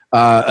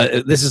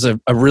this is a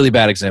really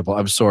bad example.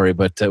 I'm sorry,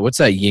 but what's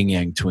that Yin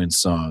Yang Twins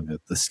song,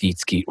 the Skeet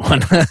Skeet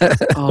one?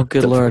 Oh,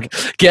 good Lord.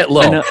 Get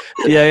Low.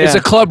 Yeah. It's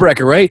a club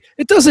record, right?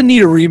 It doesn't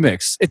need a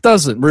remix. It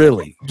doesn't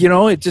really.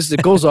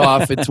 It goes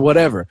off. It's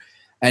whatever.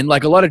 And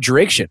like a lot of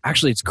Drake shit.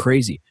 Actually, it's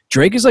crazy.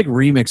 Drake is like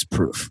remix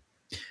proof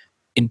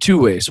in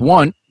two ways.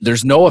 One,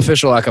 there's no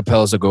official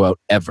acapellas that go out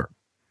ever.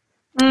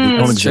 They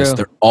don't exist.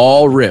 True. They're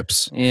all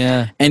rips.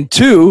 Yeah. And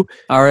two,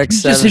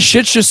 RX-7. his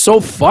shit's just so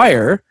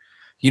fire.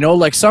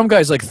 Like some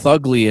guys like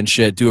Thugly and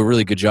shit do a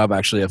really good job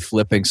actually of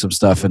flipping some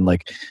stuff and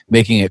like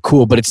making it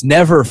cool, but it's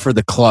never for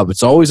the club.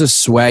 It's always a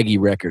swaggy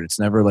record. It's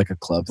never like a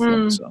club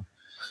thing. So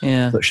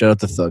yeah. But shout out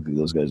to Thugly.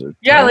 Those guys are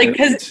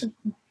because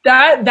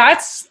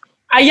that's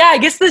I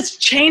guess this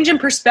change in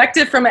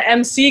perspective from an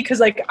MC, because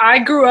like I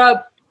grew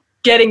up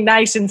getting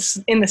nice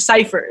in the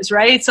ciphers,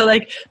 right? So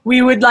like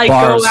we would like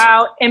Bars. go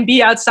out and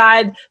be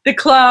outside the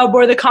club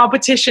or the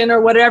competition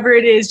or whatever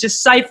it is,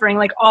 just ciphering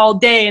like all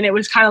day, and it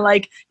was kind of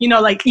like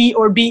like eat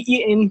or be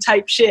eaten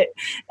type shit.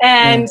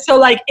 And so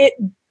like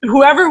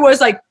whoever was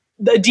like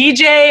the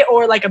DJ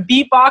or like a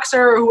beatboxer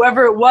or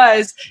whoever it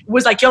was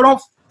like, yo,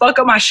 don't fuck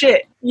up my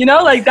shit,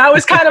 like that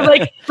was kind of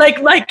like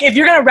like if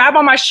you're gonna rap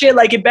on my shit,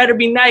 like it better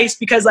be nice,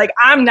 because like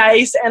I'm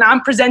nice and I'm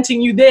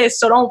presenting you this,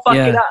 so don't fuck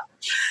it up.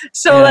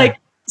 So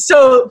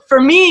so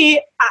for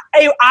me,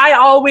 I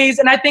always,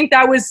 and I think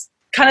that was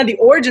kind of the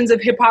origins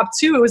of hip hop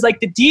too. It was like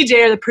the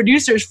DJ or the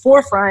producer's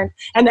forefront,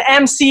 and the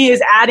MC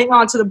is adding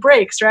on to the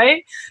breaks,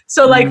 right?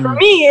 So like for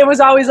me, it was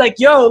always like,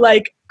 yo,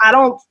 like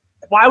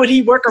why would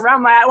she work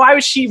around my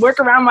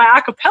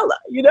acapella?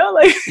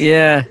 Like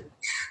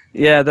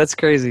yeah, that's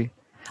crazy.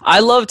 I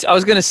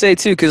was gonna say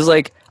too, because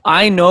like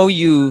I know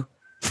you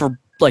for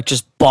like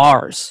just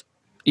bars.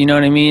 You know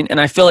what I mean?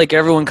 And I feel like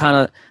everyone kind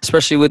of,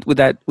 especially with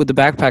the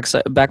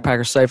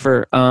backpacker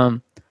cipher,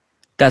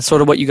 that's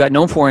sort of what you got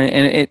known for,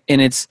 and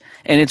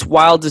it's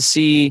wild to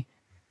see,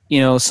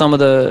 some of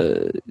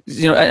the,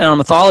 and on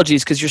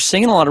Mythologies, because you're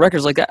singing a lot of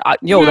records like that.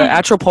 The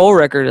Atropole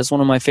record is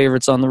one of my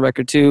favorites on the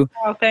record too.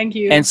 Oh, thank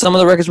you. And some of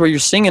the records where you're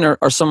singing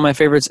are some of my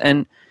favorites,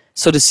 and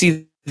so to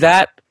see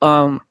that,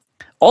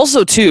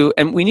 also too,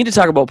 and we need to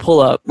talk about Pull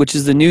Up, which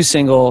is the new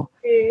single,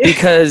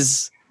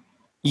 because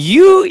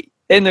you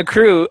and the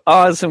crew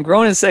on some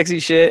grown and sexy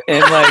shit,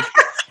 and like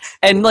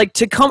and like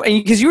to come,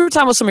 because you were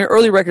talking about some of your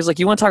early records, like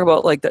you want to talk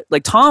about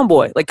like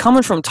Tomboy, like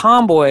coming from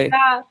Tomboy,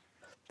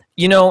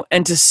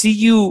 and to see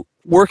you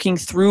working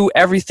through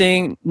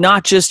everything,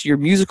 not just your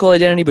musical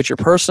identity but your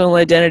personal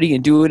identity,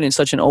 and do it in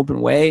such an open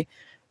way,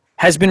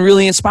 has been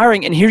really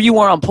inspiring. And here you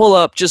are on Pull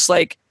Up, just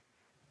like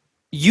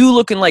you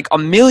looking like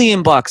 $1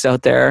 million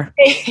out there.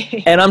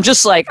 And I'm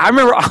just like, I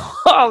remember,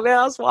 oh man,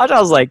 I was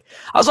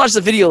watching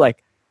the video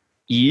like,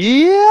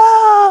 yo,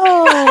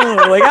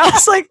 like I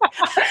was like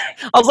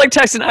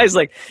texting. I was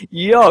like,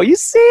 yo, you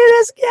see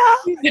this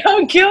guy?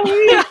 Don't kill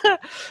me.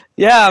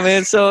 Yeah,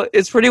 man. So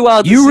it's pretty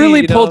wild. You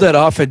really pulled that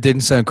off. It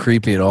didn't sound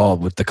creepy at all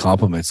with the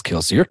compliments,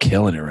 Kill. So you're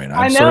killing it right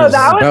now. I know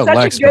that was such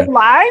Lex, a good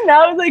line.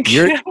 That was like,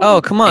 oh,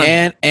 come on.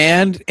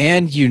 And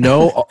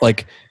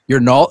like you're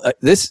not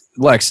this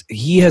Lex.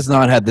 He has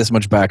not had this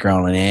much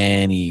background on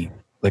any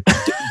like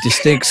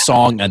distinct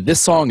song and this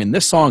song and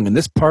this song and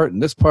this part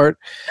and this part.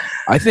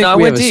 I think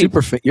we have a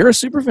super fan. You're a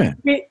super fan.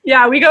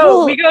 We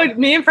go.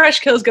 Me and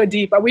Fresh Kills go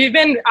deep. But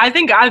I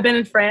think I've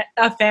been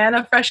a fan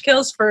of Fresh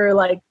Kills for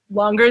like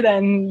longer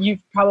than you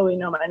probably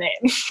know my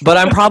name. But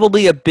I'm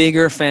probably a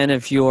bigger fan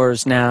of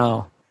yours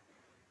now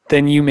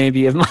than you may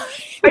be of mine.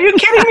 Are you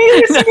kidding me?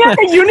 You're sitting at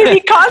the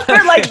Unity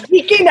concert, like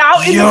geeking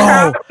out in the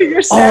crowd to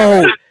your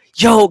set.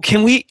 Yo,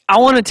 can we? I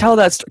want to tell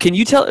that. Can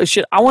you tell?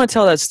 Shit, I want to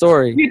tell that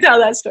story. You tell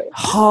that story.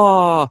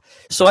 Oh,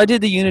 so I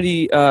did the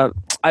Unity.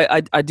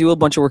 I do a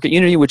bunch of work at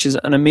Unity, which is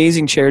an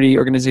amazing charity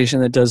organization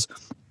that does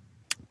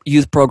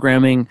youth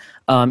programming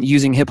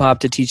using hip hop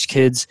to teach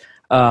kids,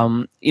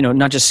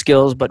 not just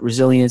skills but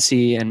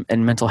resiliency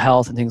and mental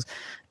health and things.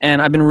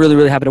 And I've been really,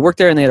 really happy to work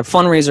there. And they had a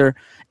fundraiser,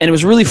 and it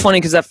was really funny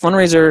because that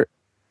fundraiser,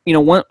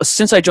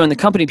 since I joined the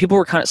company,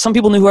 some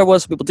people knew who I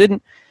was, some people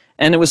didn't,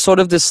 and it was sort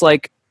of this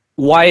like,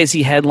 why is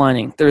he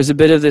headlining? There was a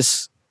bit of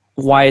this,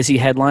 why is he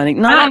headlining?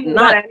 Not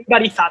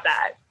anybody thought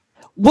that.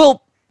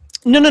 Well,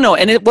 no.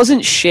 And it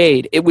wasn't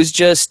shade. It was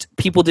just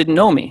people didn't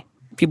know me.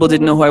 People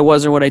didn't know who I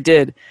was or what I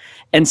did.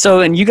 And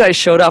you guys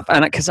showed up,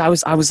 and because I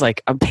was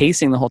like, I'm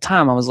pacing the whole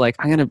time. I was like,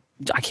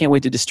 I can't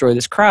wait to destroy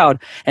this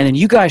crowd. And then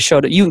you guys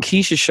showed up. You and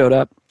Keisha showed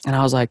up, and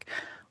I was like,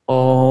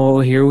 oh,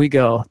 here we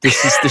go.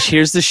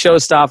 Here's the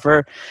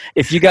showstopper.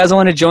 If you guys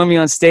want to join me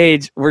on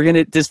stage, we're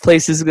just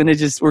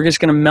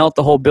gonna melt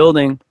the whole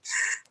building.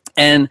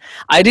 And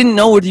I didn't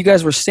know what you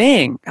guys were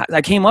saying.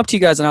 I came up to you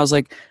guys and I was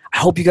like, I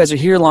hope you guys are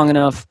here long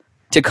enough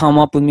to come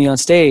up with me on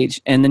stage.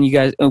 And then you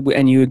guys,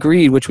 and you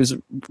agreed, which was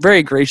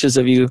very gracious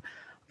of you.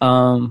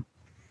 And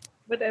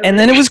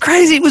then it was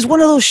crazy. It was one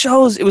of those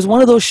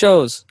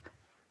shows.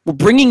 Well,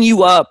 bringing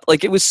you up,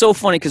 like, it was so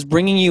funny because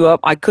bringing you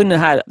up, I couldn't have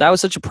had, that was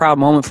such a proud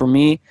moment for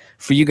me,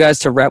 for you guys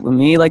to rap with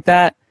me like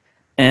that.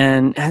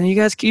 And you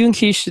and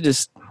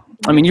Keisha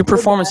your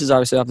performance is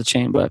obviously off the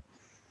chain, but.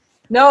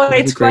 No,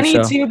 it's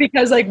funny too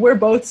because like we're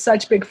both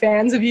such big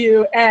fans of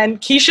you, and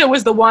Keisha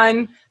was the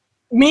one,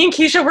 me and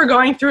Keisha were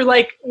going through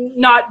like,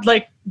 not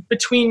like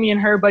between me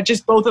and her, but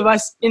just both of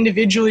us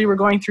individually were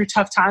going through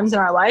tough times in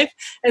our life.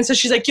 And so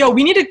she's like, yo,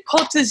 we need to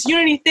pull up to this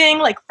Unity thing,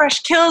 like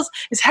Fresh Kills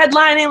is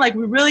headlining, like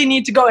we really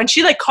need to go. And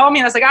she like called me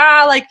and I was like,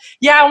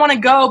 yeah, I want to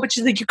go. But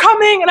she's like, you're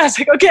coming? And I was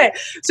like, okay.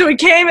 So we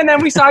came and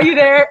then we saw you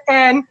there,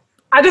 and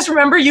I just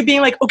remember you being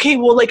like, okay,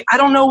 well, like, I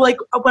don't know, like,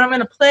 what I'm going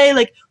to play.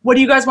 Like, what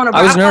do you guys want to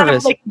rap? I was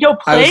nervous. Like, yo,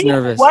 play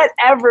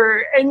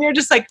whatever. And you're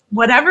just like,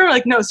 whatever?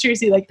 Like, no,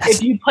 seriously, like,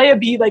 if you play a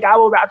beat, like, I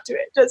will rap to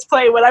it. Just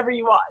play whatever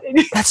you want.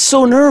 That's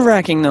so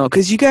nerve-wracking, though,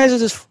 because you guys are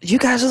the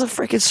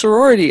freaking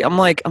sorority. I'm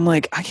like,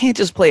 I can't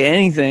just play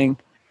anything.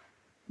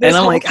 This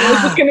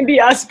is going to be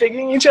us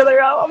picking each other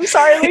up. I'm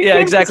sorry. Yeah,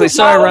 exactly.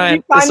 Sorry,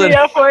 Ryan.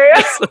 For you.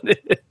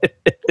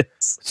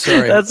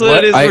 Sorry. That's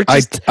what it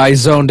is. I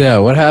zoned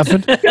out. What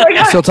happened?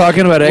 Still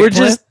talking about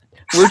eggplant?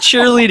 We're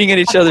cheerleading at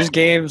each other's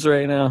games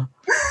right now.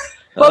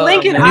 Well,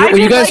 Lincoln,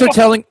 you guys were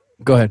telling.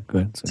 Go ahead.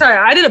 Sorry,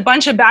 I did a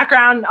bunch of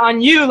background on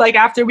you, like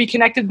after we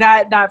connected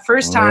that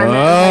first time.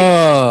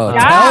 Oh,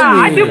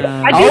 I do.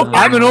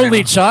 I'm an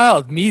only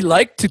child. Me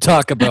like to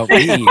talk about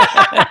me.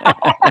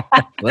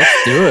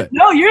 Let's do it.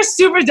 No, you're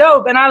super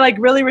dope, and I like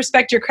really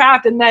respect your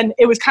craft. And then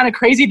it was kind of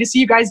crazy to see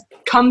you guys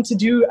come to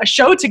do a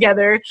show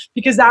together,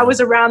 because that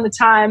was around the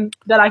time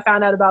that I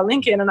found out about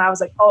Lincoln, and I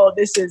was like, oh,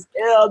 this is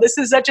ill. This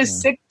is such a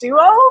sick duo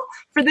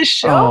for this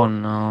show. Oh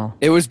no!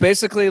 It was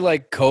basically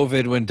like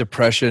COVID when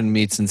depression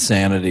meets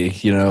insanity.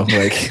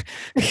 Like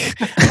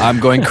I'm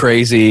going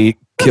crazy,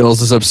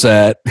 Kills is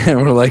upset,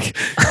 and we're like,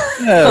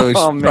 yeah, we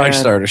should probably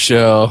start a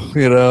show.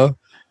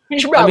 You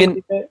should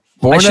probably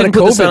born out of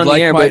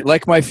COVID,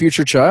 like my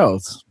future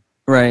child.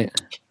 Right.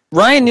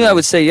 Ryan knew I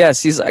would say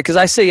yes. Because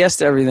I say yes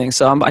to everything,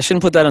 so I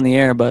shouldn't put that on the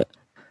air, but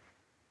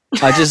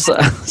I just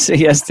say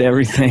yes to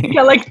everything. You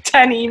got like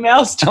 10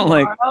 emails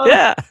tomorrow. I'm like,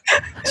 yeah,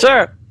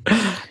 sure.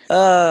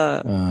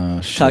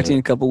 Talk to you in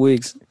a couple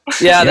weeks.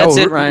 Yeah, that's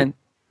it, Ryan.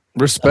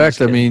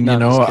 Respect. I mean,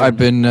 I've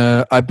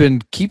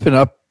been keeping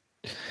up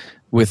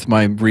with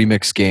my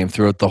remix game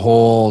throughout the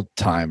whole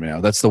time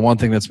now. That's the one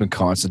thing that's been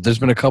constant. There's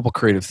been a couple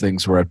creative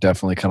things where I've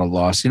definitely kind of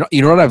lost.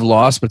 You know what I've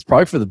lost, but it's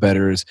probably for the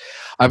better, is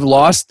I've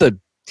lost the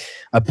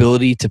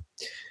ability to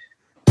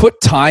put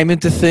time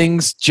into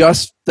things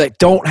just that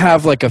don't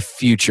have like a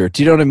future.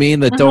 Do you know what I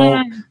mean? That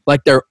don't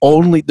like they're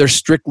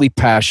strictly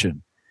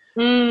passion.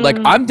 Like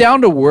I'm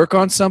down to work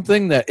on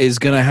something that is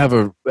going to have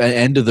an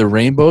end of the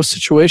rainbow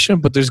situation,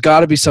 but there's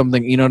got to be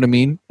something, you know what I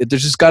mean?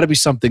 There's just got to be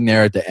something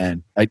there at the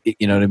end.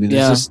 You know what I mean?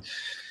 Yeah.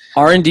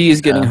 R&D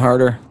is getting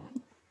harder.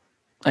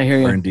 I hear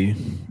you. R&D.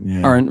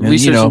 Yeah.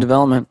 Research and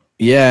development.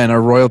 Yeah, and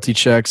our royalty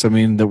checks,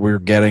 that we're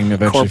getting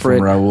eventually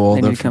from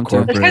Raul.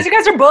 Because you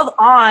guys are both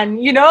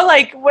on,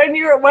 like when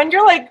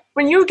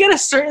you get a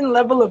certain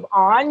level of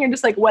on, you're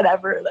just like,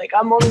 whatever, like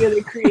I'm only going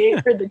to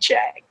create for the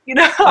check,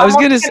 I was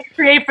going to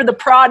create for the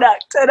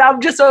product, and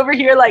I'm just over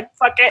here like,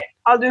 fuck it,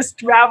 I'll just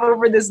rap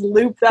over this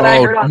loop that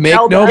I heard on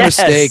Make no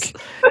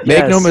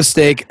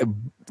mistake.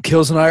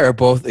 Kills and I are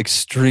both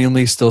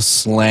extremely still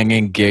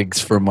slanging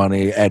gigs for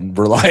money and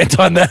reliant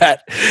on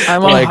that.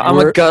 I'm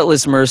a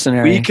gutless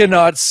mercenary. We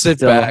cannot sit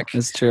back.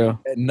 It's true.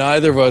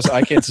 Neither of us.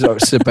 I can't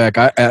sit back.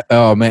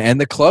 Oh man,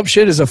 and the club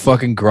shit is a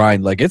fucking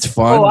grind. Like it's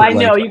fun. Oh, I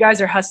know you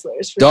guys are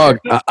hustlers. Dog,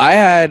 sure. I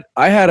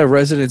had a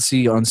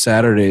residency on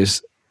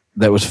Saturdays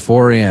that was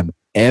 4 a.m.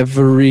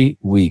 every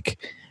week,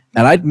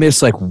 and I'd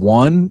miss like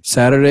one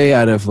Saturday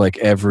out of like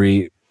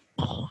every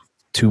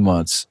 2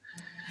 months.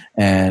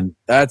 And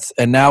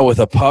now with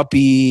a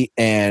puppy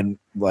and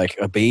like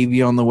a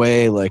baby on the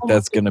way, like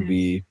that's gonna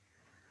be.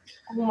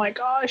 Oh my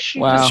gosh!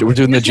 Wow. We're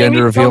doing the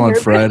gender reveal on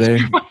Friday.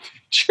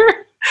 Sure.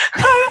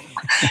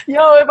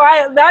 Yo,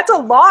 that's a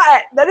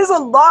lot. That is a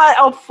lot.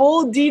 A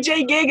full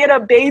DJ gig and a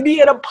baby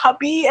and a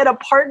puppy and a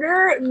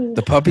partner.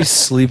 The puppy's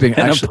sleeping.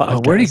 Actually,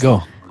 where'd he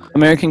go?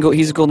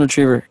 He's a golden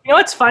retriever. You know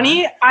what's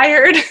funny? I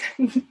heard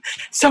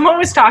someone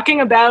was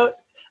talking about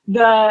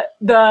there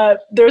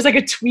was like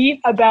a tweet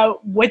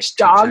about which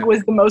dog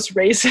was the most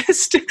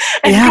racist.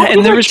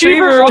 And the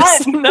retriever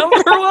was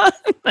number one.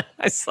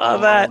 I saw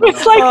that.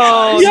 It's like,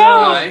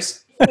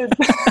 Nice.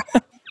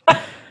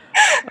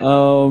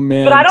 Oh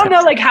man. But I don't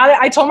know like how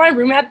I told my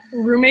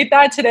roommate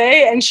that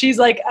today, and she's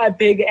like a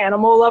big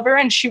animal lover,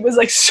 and she was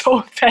like so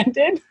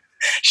offended.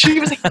 She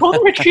was like,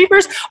 golden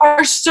retrievers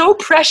are so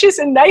precious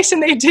and nice,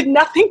 and they did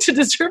nothing to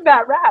deserve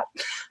that rap.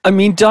 I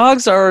mean,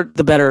 dogs are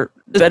better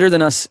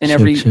than us in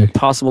every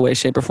possible way,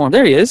 shape, or form.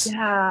 There he is.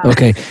 Yeah.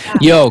 Okay. Yeah.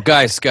 Yo,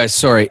 guys,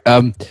 sorry.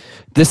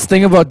 This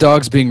thing about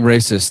dogs being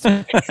racist,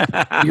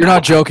 you're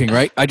not joking,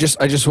 right? I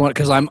just want,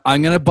 because I'm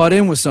gonna butt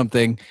in with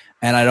something,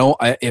 and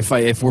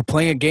if we're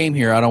playing a game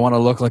here, I don't want to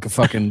look like a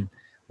fucking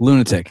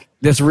lunatic.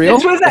 That's real.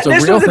 This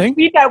was a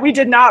tweet that we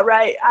did not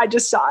write. I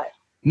just saw it.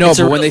 No,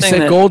 but when they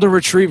said golden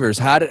retrievers,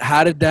 how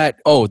did that?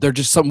 Oh, they're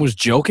just someone was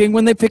joking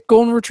when they picked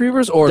golden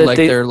retrievers, or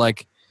they're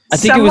like. I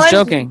think it was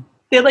joking.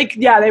 They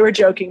they were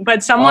joking,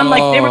 but someone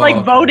they were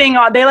like voting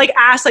on. They like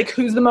asked like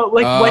who's the most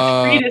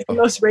what breed is the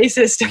most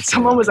racist, and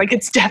someone was like,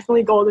 it's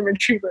definitely golden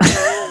retriever.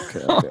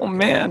 Okay. Oh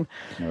man.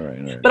 All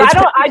right. But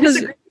I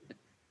disagree.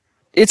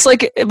 It's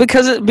like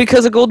because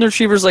a golden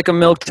retriever is like a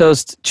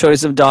milquetoast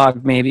choice of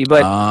dog, maybe,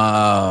 but.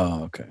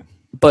 Oh, okay.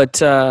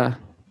 But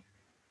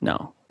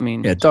no. I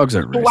mean, yeah, dogs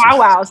are racist.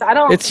 Wow-wows. I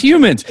don't. It's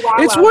humans.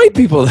 It's white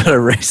people that are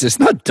racist,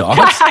 not dogs.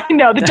 I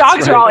know the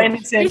dogs are all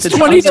innocent. It's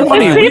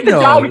 2020. Leave the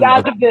dogs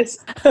out of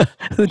this.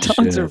 The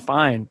dogs are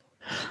fine.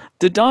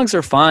 The dogs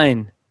are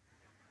fine.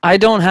 I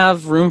don't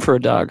have room for a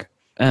dog,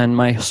 and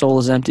my soul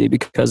is empty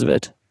because of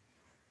it.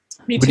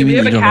 Me too. We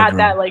have a cat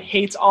that like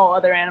hates all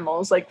other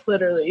animals. Like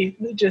literally,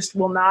 just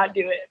will not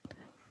do it.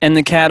 And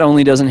the cat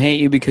only doesn't hate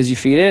you because you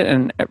feed it,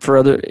 and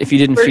if you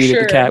didn't feed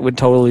it, the cat would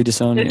totally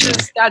disown you.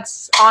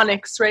 That's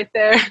Onyx right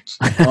there.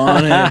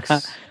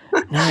 Onyx.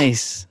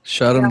 Nice.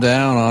 Shut him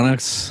down,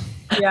 Onyx.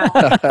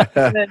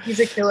 Yeah.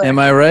 He's a killer. Am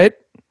I right?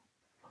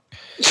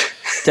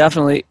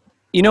 Definitely.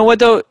 You know what,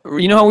 though?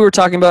 You know how we were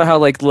talking about how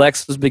like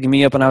Lex was bigging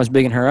me up and I was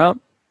bigging her up?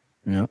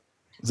 Yeah.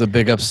 It's a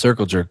big up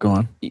circle jerk. Go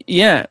on.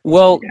 Yeah.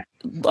 Well,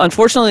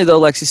 unfortunately, though,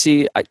 Lex, you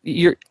see,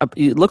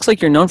 it looks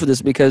like you're known for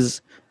this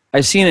because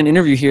I've seen an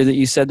interview here that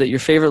you said that your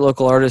favorite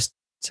local artist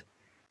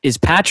is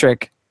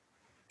Patrick,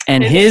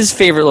 and his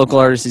favorite local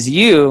artist is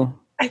you.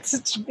 It's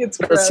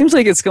it seems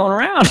like it's going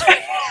around.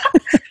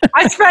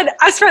 I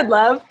spread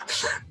love.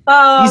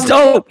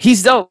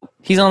 He's dope.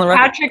 He's on the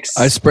record.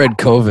 I spread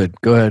COVID.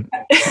 Go ahead.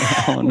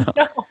 Oh no.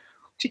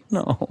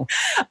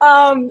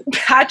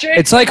 Patrick.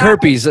 It's like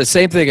herpes. The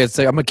same thing. It's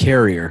like I'm a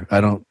carrier.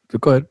 I don't.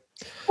 Go ahead.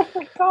 Oh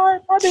my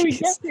God! How did we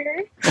get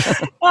here?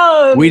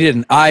 We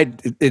didn't.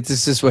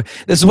 This is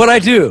what I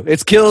do.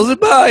 It's Kills and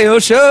Bio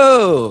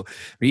show.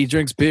 He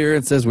drinks beer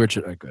and says we're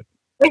good.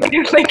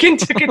 Lincoln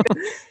took it.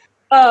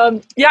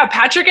 Yeah,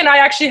 Patrick and I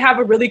actually have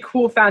a really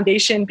cool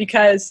foundation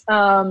because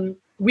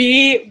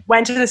we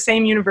went to the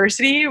same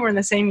university. We're in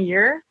the same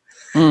year,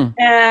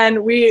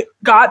 and we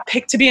got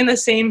picked to be in the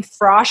same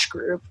frosh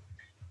group.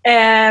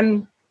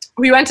 And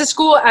we went to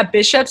school at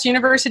Bishop's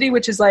University,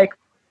 which is like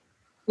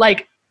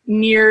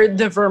near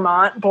the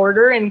Vermont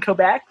border in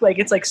Quebec. Like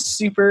it's like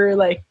super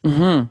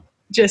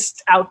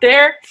just out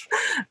there.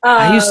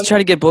 I used to try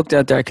to get booked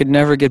out there. I could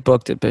never get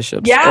booked at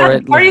Bishop's. Yeah,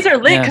 parties are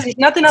lit because there's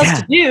nothing else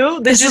to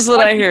do. This is what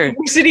I hear.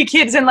 City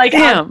kids in like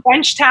a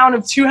French town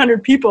of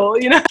 200 people,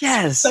 you know?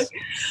 Yes.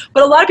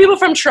 But a lot of people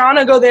from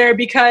Toronto go there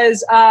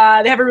because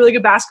they have a really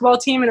good basketball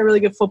team and a really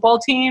good football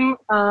team.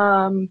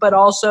 But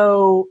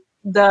also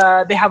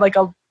they have like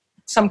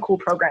some cool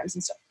programs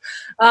and stuff.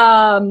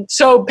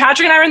 So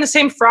Patrick and I were in the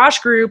same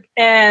frosh group,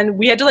 and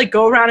we had to like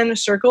go around in a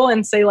circle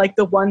and say like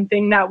the one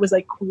thing that was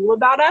like cool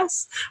about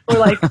us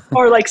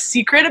or like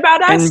secret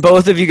about us. And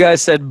both of you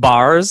guys said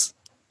bars.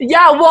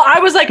 Yeah, well,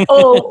 I was like,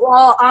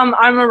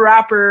 I'm a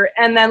rapper.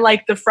 And then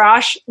like the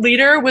frosh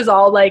leader was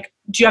all like,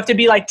 do you have to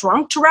be like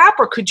drunk to rap,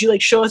 or could you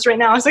like show us right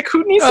now? I was like,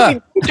 who needs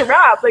to be drunk to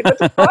rap? Like what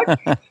the fuck?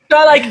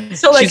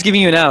 So she's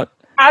giving you an out.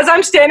 as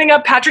I'm standing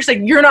up, Patrick's like,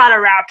 "You're not a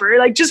rapper,"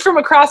 like just from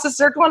across the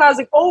circle, and I was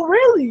like, "Oh,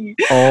 really?"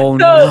 Oh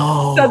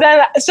no.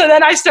 So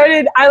then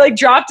I like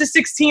dropped a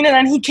 16, and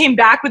then he came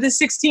back with a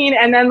 16,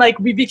 and then like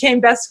we became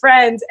best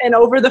friends. And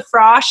over the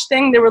frosh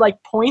thing, there were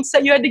like points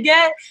that you had to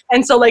get,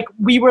 and so like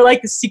we were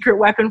like the secret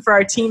weapon for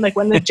our team. Like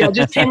when the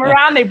judges came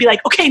around, they'd be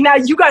like, "Okay, now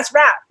you guys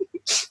rap."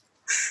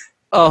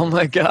 Oh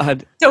my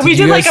god. So we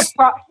did like it's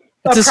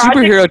a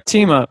superhero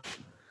team up.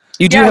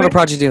 You do have a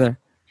project together.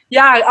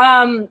 Yeah,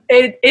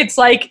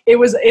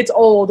 it's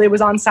old. It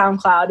was on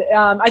SoundCloud.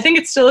 I think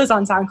it still is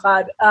on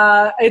SoundCloud.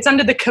 It's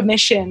under The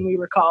Commission, we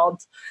were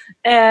called.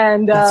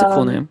 And that's a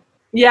cool name.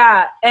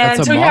 Yeah,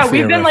 and so yeah,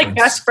 we've been reference. like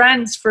best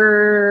friends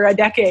for a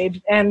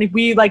decade, and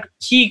we like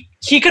he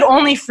could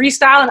only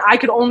freestyle and I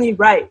could only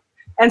write.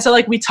 And so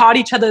like we taught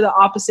each other the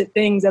opposite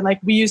things, and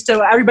like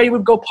everybody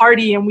would go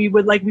party, and we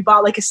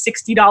bought like a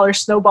 $60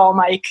 snowball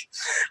mic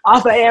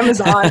off of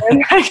Amazon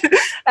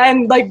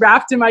and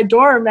rapped in my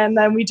dorm, and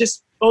then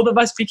both of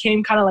us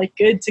became kind of like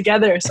good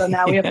together. So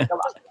now we have like a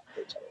lot of fun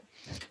with each other.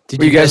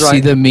 Did you guys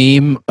see the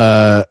meme,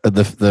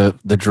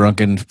 the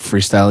drunken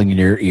freestyling in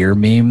your ear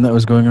meme that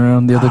was going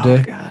around the other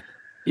day? God.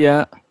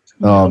 Yeah.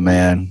 Oh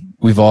man,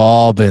 we've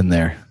all been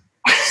there.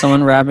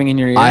 Someone rapping in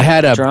your ear. I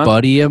had a drunk?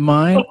 buddy of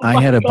mine.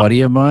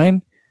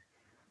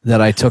 That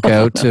I took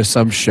out to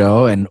some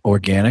show, and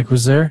Organic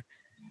was there,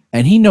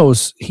 and he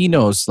knows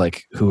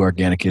like who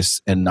Organic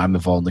is, and I'm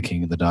involved in the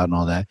King of the Dot and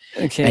all that.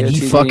 Okay, and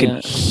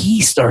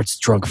he starts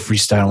drunk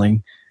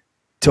freestyling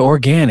to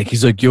Organic.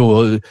 He's like,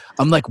 "Yo,"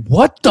 I'm like,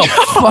 "What the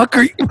fuck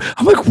are you?"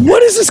 I'm like,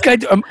 "What is this guy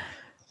doing?"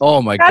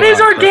 Oh my god, that is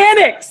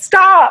Organic.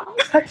 Stop.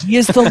 He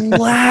is the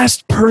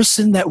last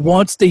person that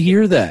wants to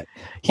hear that.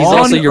 He's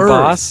also your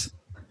boss.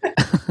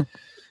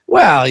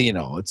 Well,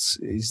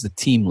 he's the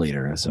team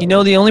leader. So.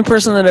 The only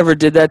person that ever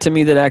did that to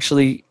me that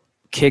actually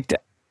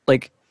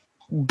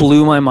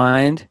blew my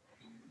mind,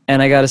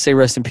 and I got to say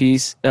rest in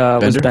peace,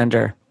 was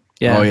Bender.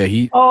 Yeah. Oh, yeah.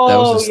 That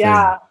was his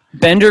thing.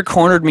 Bender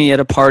cornered me at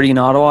a party in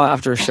Ottawa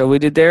after a show we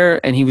did there,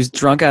 and he was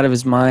drunk out of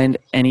his mind,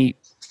 and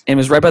it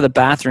was right by the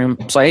bathroom.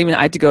 So I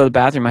had to go to the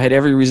bathroom. I had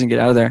every reason to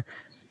get out of there.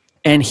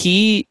 And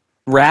he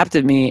rapped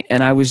at me,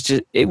 and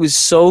it was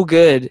so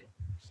good.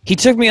 He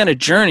took me on a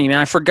journey, man.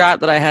 I forgot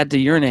that I had to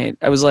urinate.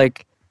 I was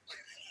like,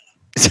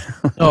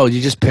 "Oh,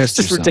 you just pissed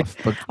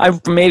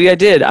yourself." Maybe I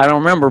did. I don't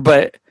remember.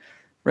 But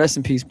rest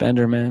in peace,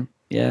 Bender, man.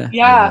 Yeah.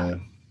 Yeah.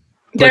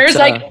 There's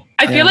I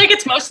feel like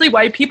it's mostly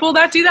white people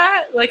that do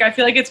that. Like I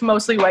feel like it's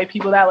mostly white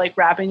people that like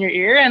rap in your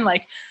ear, and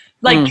like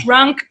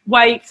drunk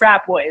white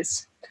frat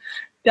boys.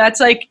 That's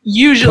like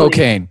usually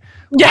cocaine.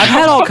 Yeah. I've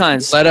had all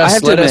kinds. Let us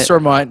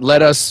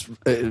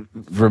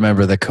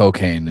remember that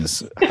cocaine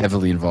is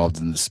heavily involved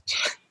in this.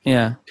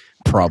 Yeah.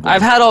 Problem.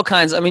 I've had all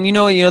kinds. I mean,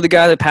 the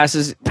guy that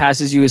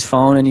passes you his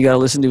phone and you got to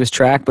listen to his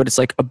track, but it's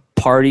like a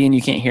party and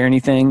you can't hear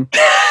anything.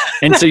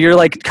 And so you're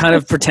like kind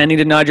of pretending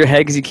to nod your head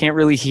because you can't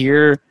really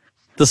hear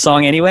the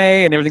song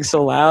anyway, and everything's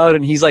so loud,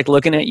 and he's like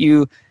looking at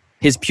you.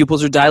 His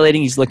pupils are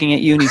dilating. He's looking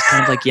at you, and he's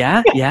kind of like,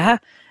 yeah.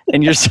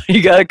 And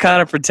you got to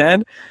kind of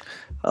pretend.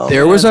 Oh,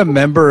 there was a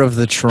member of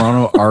the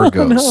Toronto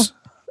Argos,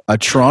 a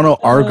Toronto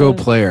Argo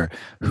player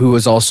who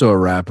was also a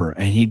rapper,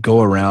 and he'd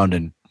go around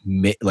and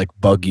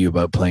bug you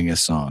about playing his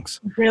songs.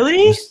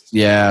 Really?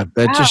 Yeah,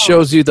 that just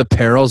shows you the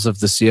perils of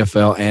the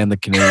CFL and the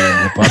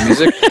Canadian hip hop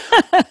music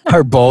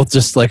are both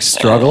just like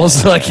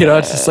struggles.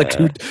 It's just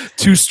like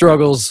two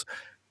struggles.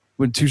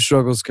 When two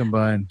struggles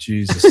combine,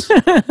 Jesus.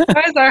 You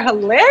guys are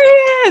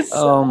hilarious.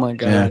 Oh my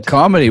god. Yeah,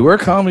 comedy. We're a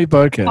comedy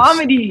podcast.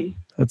 Comedy.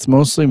 That's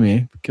mostly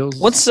me.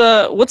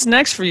 What's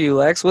next for you,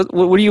 Lex? What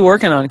are you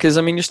working on? Because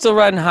you're still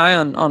riding high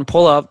on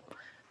Pull Up,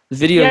 the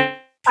video. Yeah,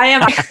 I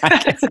am.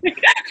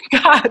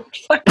 God,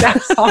 fuck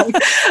that song.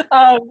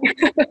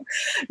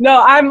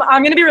 No, I'm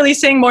gonna be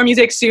releasing more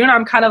music soon.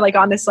 I'm kind of like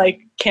on this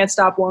like can't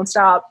stop, won't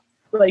stop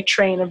like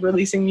train of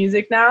releasing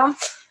music now.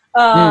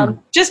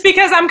 Just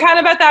because I'm kind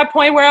of at that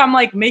point where I'm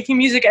like making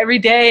music every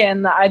day,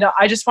 and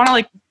I just want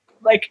to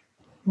like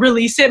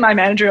release it. My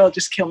manager will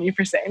just kill me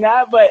for saying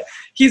that, but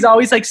he's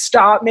always like,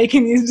 stop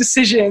making these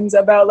decisions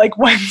about like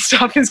when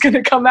stuff is going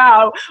to come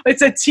out.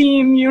 It's a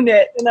team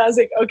unit. And I was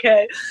like,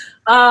 okay.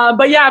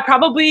 But yeah,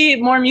 probably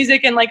more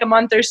music in like a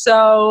month or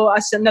so.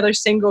 Another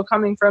single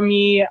coming from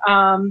me.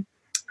 I'm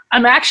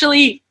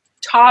actually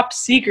top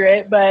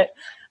secret, but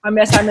I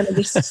guess I'm going to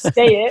just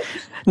say it.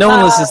 No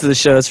one listens to the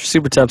show. It's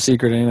super top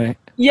secret anyway.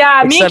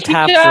 Yeah, me and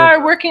Keisha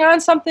are working on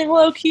something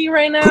low key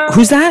right now.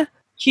 Who's that?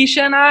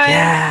 Keisha and I.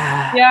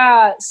 Yeah.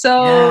 Yeah.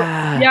 So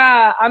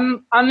yeah,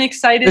 I'm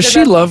excited. Does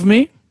she love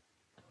me?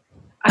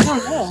 I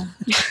don't know.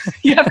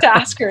 You have to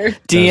ask her.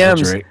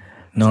 DMs.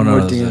 No.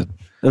 That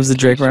was the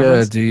Drake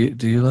reference. Do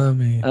you love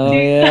me? Oh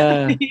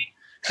yeah.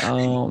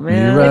 Oh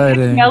man. You're right.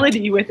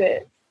 Melody with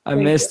it. I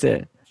missed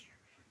it.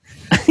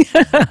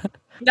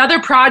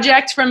 Another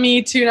project from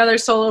me to another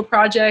solo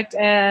project,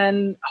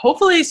 and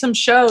hopefully some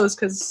shows,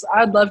 because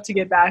I'd love to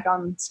get back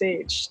on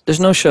stage. There's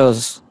no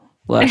shows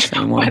left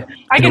anymore.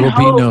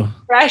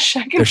 There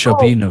shall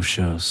be no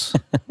shows.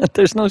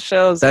 There's no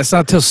shows. That's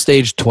not till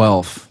stage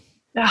 12.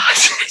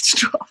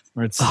 Stage 12.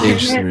 We're at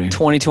stage 3.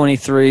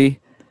 2023.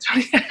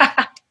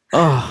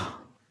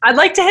 Oh, I'd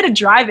like to hit a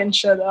drive-in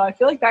show though. I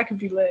feel like that could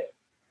be lit.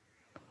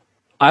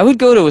 I would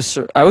go to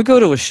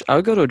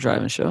a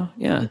drive-in show.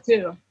 Yeah. Me too.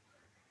 I feel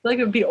like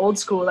it would be old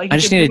school. Like I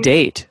just need a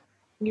date.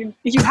 You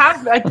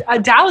have a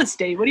Dallas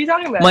date. What are you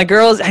talking about? My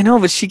girl's, I know,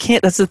 but she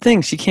can't. That's the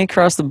thing. She can't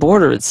cross the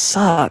border. It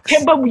sucks.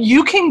 But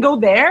you can go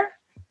there.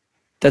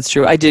 That's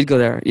true. I did go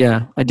there.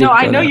 Yeah, I did. No,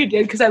 I know you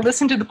did because I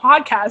listened to the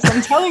podcast.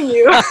 I'm telling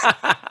you.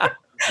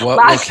 What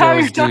Last will time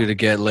kills you do to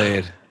get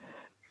laid?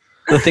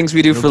 The things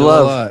we do He'll for do a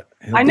love. lot.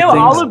 I know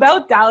all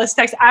about Dallas,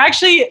 Texas.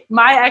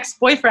 My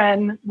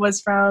ex-boyfriend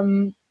was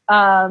from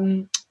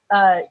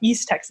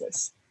East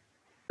Texas.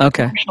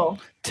 Okay.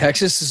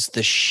 Texas is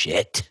the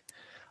shit.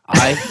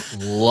 I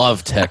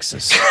love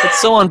Texas. It's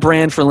so on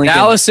brand for Lincoln.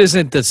 Dallas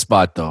isn't the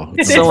spot though.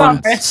 It's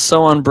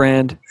So on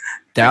brand.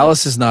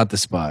 Dallas is not the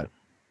spot.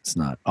 It's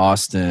not.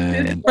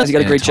 Austin. You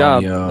got a great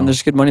job, Antonio. and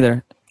there's good money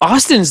there.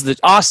 Austin is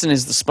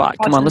the spot.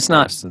 Come on, let's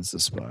not. Austin's the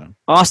spot.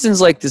 Austin's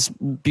like this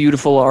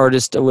beautiful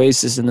artist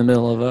oasis in the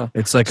middle of a.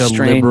 It's like a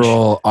strange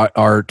liberal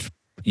art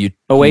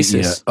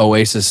oasis.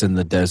 Oasis in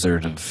the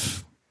desert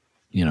of,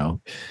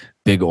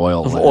 big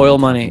oil. Of land. oil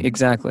money,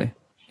 exactly.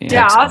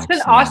 Yeah,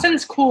 Tex-Mex,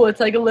 Austin's cool. It's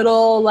like a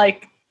little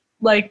like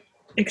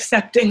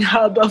accepting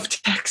hub of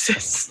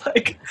Texas.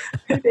 Like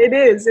it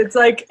is. It's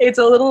like it's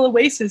a little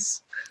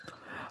oasis.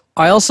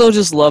 I also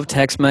just love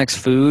Tex-Mex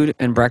food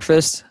and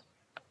breakfast.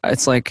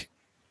 It's like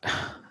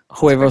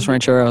huevos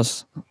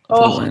rancheros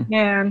for the win.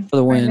 Man, For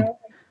the win.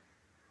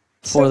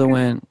 For the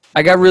win.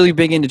 I got really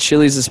big into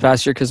Chili's this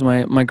past year because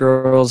my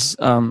girl's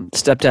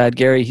stepdad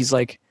Gary,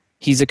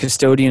 he's a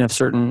custodian of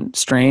certain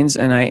strains,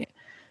 and I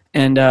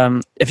don't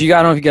know if you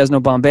guys know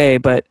Bombay,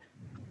 but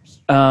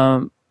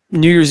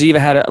New Year's Eve I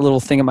had a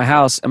little thing at my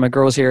house, and my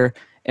girl was here,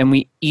 and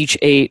we each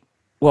ate.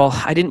 Well,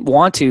 I didn't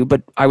want to,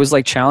 but I was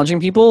like challenging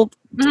people,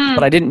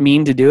 but I didn't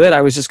mean to do it.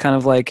 I was just kind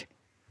of like,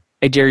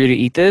 I dare you to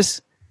eat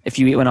this. If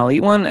you eat one, I'll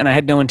eat one. And I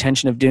had no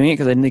intention of doing it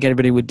because I didn't think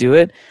anybody would do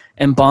it.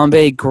 And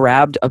Bombay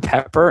grabbed a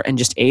pepper and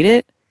just ate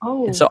it.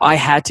 Oh. And so I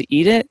had to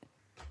eat it.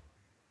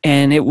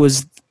 And it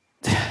was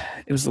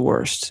the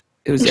worst.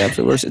 It was the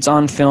absolute worst. It's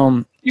on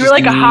film. You were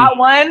like a hot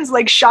ones,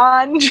 like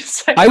Sean.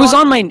 Just like I was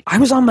on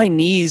my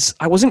knees.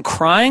 I wasn't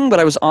crying, but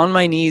I was on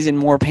my knees in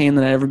more pain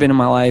than I'd ever been in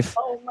my life.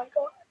 Oh my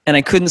god. And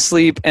I couldn't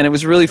sleep. And it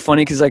was really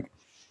funny because like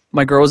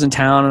my girl was in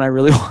town, and I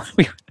really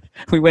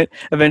we went.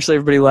 Eventually,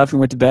 everybody left. We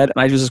went to bed,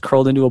 and I was just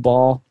curled into a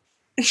ball.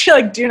 She's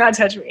like, "Do not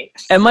touch me."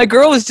 And my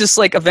girl was just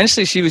like,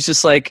 eventually, she was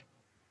just like,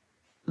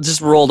 just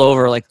rolled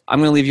over. Like, I'm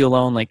gonna leave you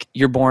alone. Like,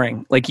 you're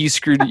boring. Like, you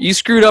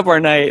screwed up our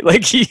night.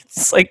 Like,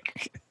 he's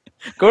like,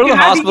 go to the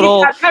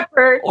hospital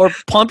or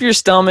pump your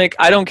stomach.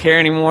 I don't care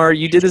anymore.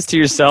 You did this to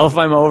yourself.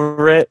 I'm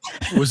over it.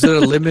 Was it a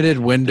limited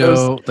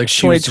window? Like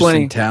she was just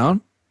in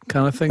town,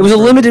 kind of thing. It was a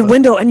limited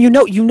window, and you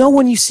know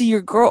when you see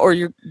your girl or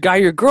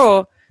your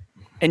girl,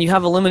 and you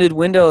have a limited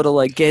window to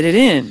like get it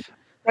in.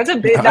 That's a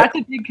big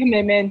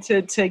commitment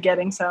to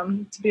getting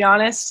some. To be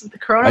honest, the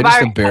coronavirus. I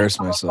just embarrassed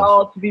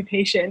myself. To be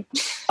patient.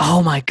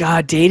 Oh my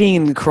god, dating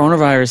in the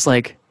coronavirus,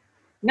 like.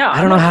 No,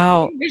 I don't know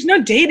how. There's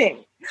no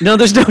dating. No,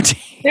 there's no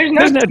dating.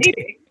 There's no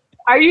dating.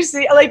 Are you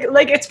see like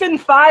it's been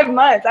 5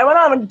 months. I went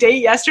on a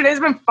date yesterday. It's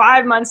been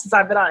 5 months since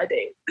I've been on a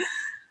date.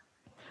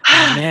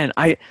 Man,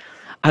 I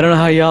don't know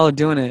how y'all are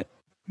doing it.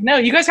 No,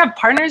 you guys have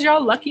partners. You're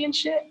all lucky and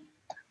shit.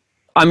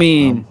 I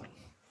mean,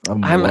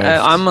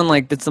 I'm on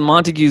like it's the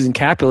Montagues and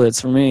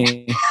Capulets for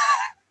me.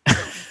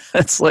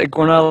 That's like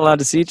we're not allowed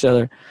to see each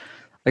other.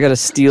 I gotta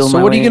steal. So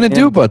my what are you way gonna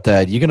do in. about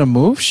that? You gonna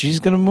move? She's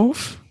gonna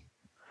move?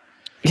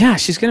 Yeah,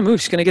 she's gonna move.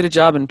 She's gonna get a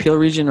job in Peel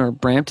Region or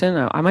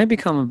Brampton. I might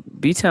become a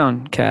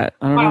B-Town cat.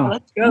 I don't know.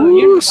 Let's go.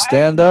 Woo,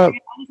 stand up.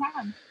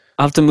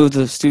 I'll have to move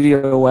to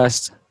Studio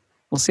West.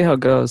 We'll see how it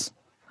goes.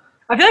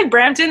 I feel like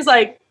Brampton's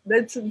like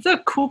it's a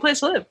cool place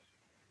to live.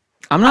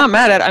 I'm not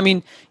mad at it. I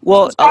mean,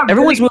 well,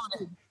 everyone's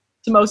moving.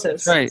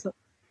 Samosas. Right.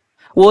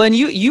 Well, and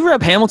you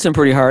rep Hamilton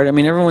pretty hard. I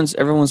mean,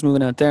 everyone's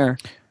moving out there.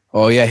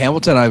 Oh yeah,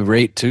 Hamilton I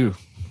rate too.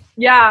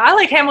 Yeah, I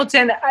like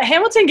Hamilton.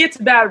 Hamilton gets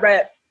a bad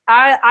rep.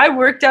 I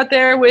worked out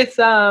there with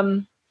I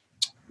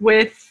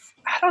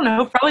don't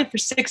know, probably for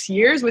 6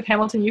 years with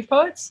Hamilton Youth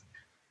Poets.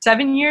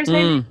 7 years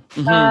maybe.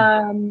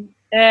 Mm-hmm.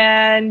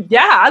 And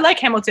yeah, I like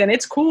Hamilton.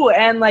 It's cool.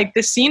 And like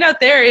the scene out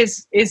there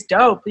is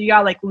dope. You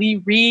got like Lee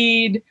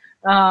Reed,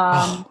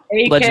 AK.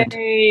 Legend.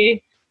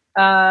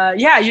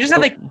 Yeah, you just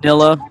have like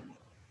Nilla.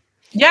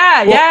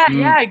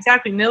 Yeah,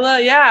 exactly.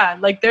 Nilla, yeah.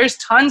 Like there's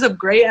tons of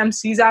great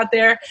MCs out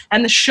there.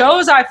 And the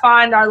shows I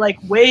find are like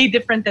way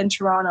different than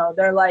Toronto.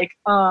 They're like,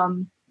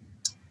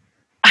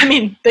 I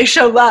mean, they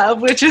show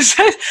love, which is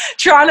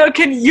Toronto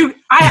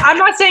I'm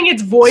not saying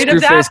it's void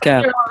of that.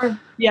 Cap.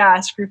 Yeah,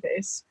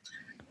 Screwface.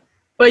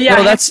 But yeah.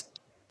 No, that's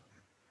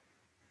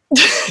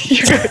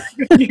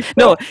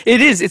no,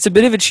 it is. It's a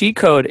bit of a cheat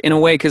code in a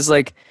way because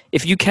like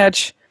if you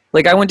catch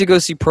like I went to go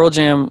see Pearl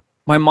Jam.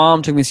 My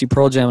mom took me to see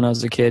Pearl Jam when I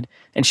was a kid,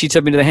 and she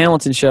took me to the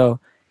Hamilton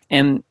show.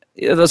 And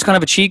it was kind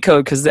of a cheat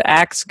code because the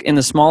acts in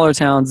the smaller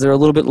towns, they're a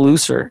little bit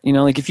looser. You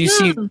know, like if you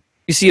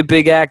see a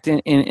big act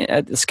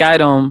at the Sky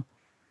Dome,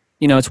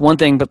 it's one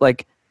thing, but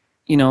like,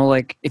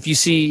 like if you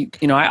see,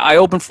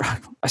 I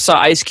saw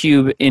Ice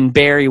Cube in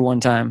Barrie one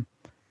time,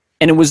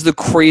 and it was the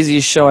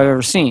craziest show I've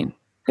ever seen.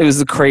 It was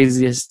the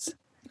craziest.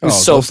 It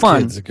was so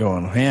fun. Kids are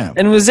going ham.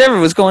 And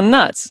everyone was going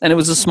nuts. And it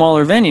was a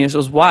smaller venue, so it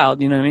was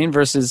wild, you know what I mean?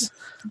 Versus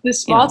the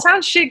small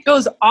town shit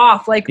goes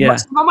off. Like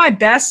some of my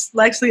best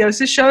Lex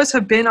Liosa shows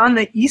have been on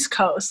the East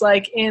Coast,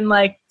 like in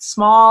like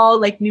small,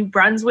 like New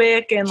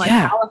Brunswick and like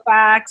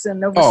Halifax and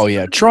Nova Oh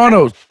yeah,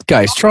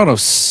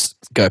 Toronto's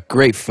got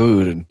great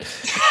food and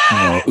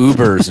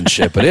Ubers and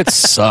shit, but it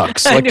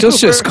sucks. Like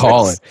let's just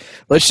call it.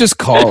 Let's just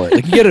call it.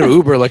 Like you get an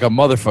Uber like a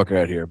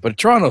motherfucker out here, but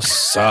Toronto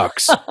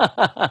sucks.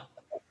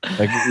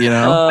 Like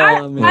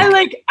I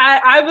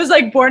was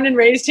like born and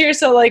raised here,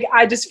 so like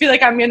I just feel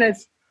like I'm gonna.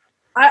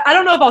 I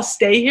don't know if I'll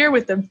stay here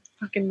with the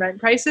fucking rent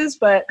prices,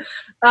 but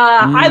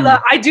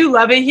I do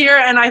love it here,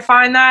 and I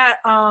find that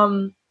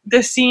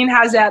the scene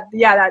has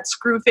that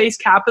screw face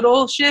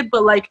capital shit,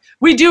 but like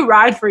we do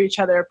ride for each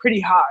other pretty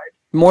hard.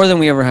 More than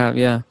we ever have,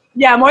 yeah.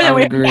 Yeah, more than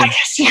we agree. I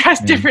guess you guys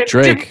different.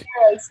 Drake. Different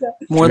eras, so.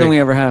 More than we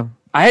ever have.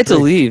 I had to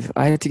leave.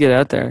 I had to get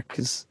out there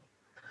because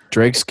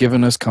Drake's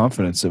given us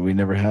confidence that we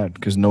never had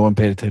because no one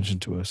paid attention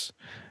to us.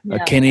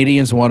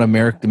 Canadians want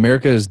America.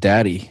 America is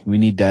daddy. We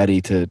need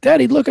daddy,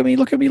 look at me,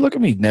 look at me, look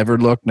at me. Never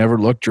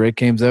look. Drake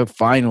came out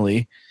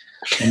finally,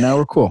 and now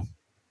we're cool.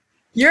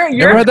 You're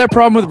never had that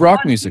problem with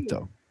rock music,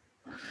 though.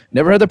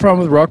 Never had that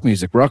problem with rock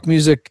music. Rock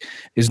music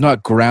is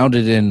not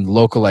grounded in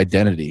local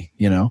identity,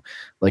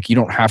 Like you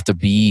don't have to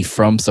be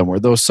from somewhere.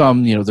 Though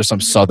some, there's some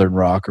southern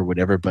rock or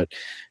whatever, but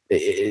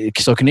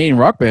so Canadian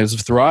rock bands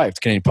have thrived.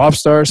 Canadian pop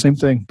stars, same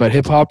thing. But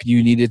hip hop,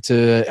 you needed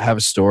to have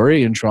a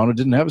story, and Toronto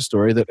didn't have a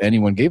story that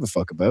anyone gave a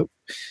fuck about,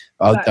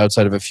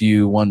 outside of a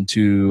few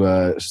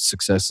 1-2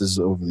 successes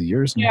over the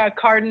years. Yeah,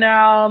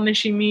 Cardinal,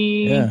 Michie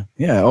Me.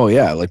 Yeah. Oh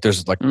yeah. Like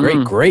there's like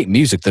great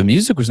music. The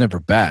music was never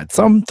bad.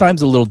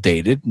 Sometimes a little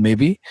dated,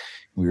 maybe.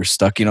 We were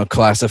stuck,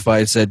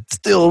 Classified said,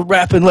 still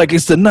rapping like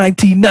it's the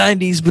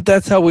 1990s, but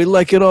that's how we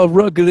like it, all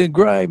rugged and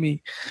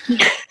grimy.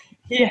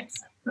 Yes.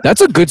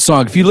 That's a good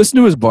song. If you listen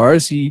to his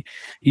bars, he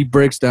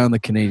breaks down the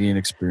Canadian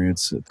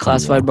experience.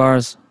 Classified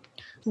bars.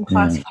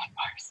 Classified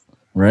bars.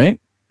 Right?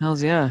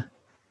 Hells yeah.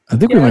 I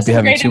think we might be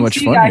having too much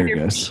fun here,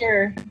 guys.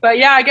 Sure. But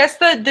yeah, I guess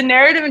the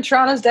narrative in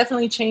Toronto is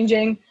definitely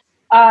changing.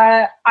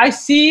 I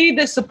see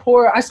the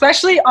support,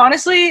 especially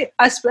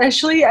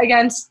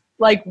against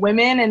like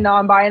women and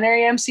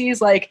non-binary MCs,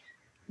 like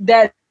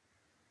that.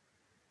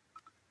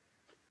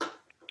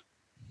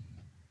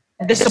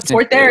 The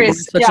support there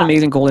is such an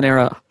amazing golden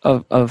era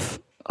of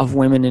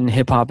women in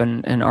hip hop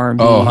and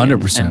R&B.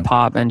 100%. And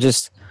pop and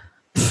just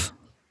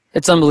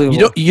it's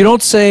unbelievable. You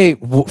don't say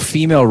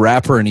female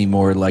rapper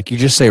anymore. Like you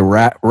just say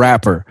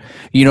rapper.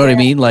 You know what I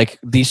mean? Like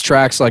these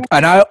tracks, like,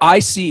 and I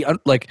see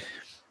like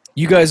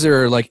you guys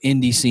are like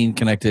indie scene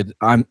connected.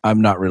 I'm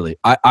not really.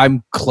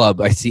 I'm club.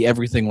 I see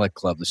everything like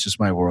club. It's just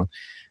my world.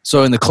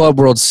 So in the club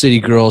world, City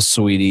Girls,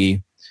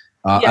 Sweetie.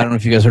 I don't know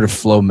if you guys heard of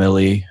Flo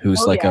Milli,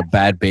 who's a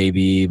bad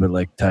baby, but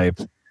like type,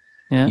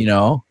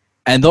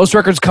 and those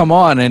records come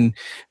on, and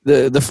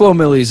the Flo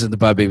Millis and the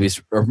bad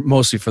babies are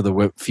mostly for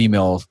the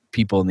female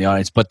people in the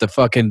audience, but the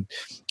fucking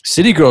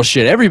City Girl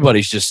shit,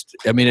 everybody's just,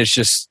 it's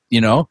just,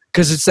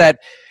 cause it's that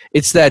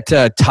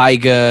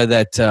Tyga,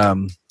 that,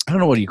 I don't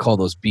know what you call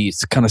those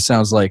beats. It kind of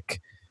sounds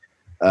like,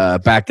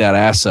 back that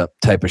ass up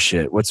type of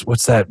shit.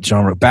 What's that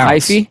genre?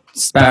 Bounce. Hyphy?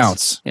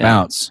 Bounce.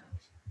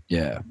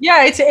 Yeah.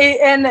 Yeah,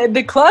 and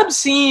the club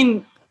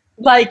scene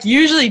like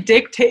usually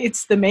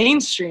dictates the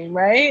mainstream,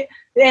 right?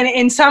 And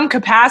in some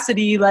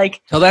capacity,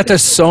 like tell that to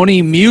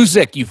Sony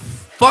Music, you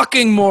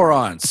fucking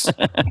morons.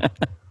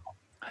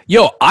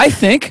 Yo, I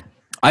think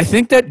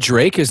that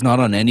Drake is not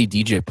on any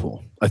DJ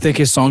pool. I think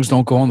his songs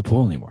don't go on the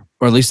pool anymore,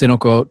 or at least they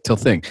don't go out till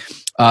thing.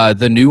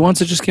 The new ones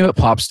that just came out,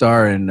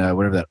 Popstar and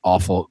whatever that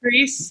awful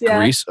Grease,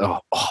 oh,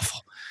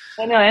 awful.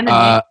 I know.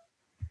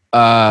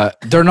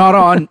 They're not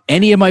on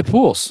any of my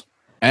pools.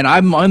 And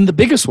I'm on the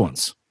biggest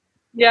ones.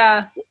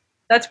 Yeah,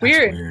 that's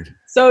weird.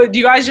 So do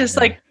you guys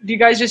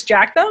just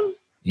jack them?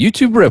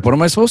 YouTube rip. What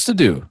am I supposed to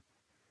do?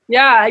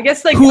 Yeah, I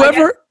guess like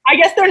whoever. I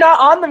guess they're not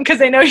on them because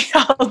they know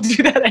y'all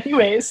do that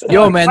anyways. So.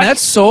 Yo, man,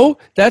 that's so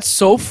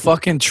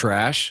fucking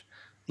trash.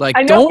 Like,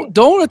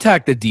 don't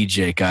attack the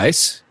DJ,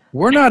 guys.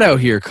 We're not out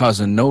here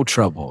causing no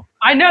trouble.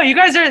 I know you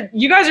guys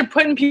are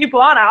putting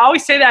people on. I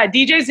always say that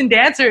DJs and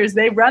dancers,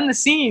 they run the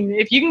scene.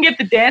 If you can get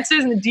the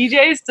dancers and the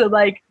DJs to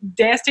like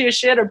dance to your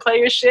shit or play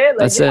your shit, like,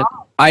 that's it.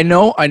 I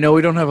know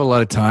we don't have a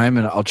lot of time,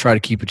 and I'll try to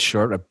keep it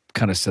short. I've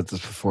kind of said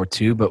this before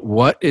too, but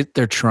what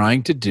they're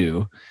trying to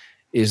do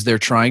is they're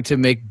trying to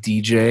make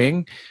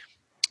DJing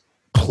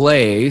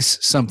plays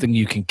something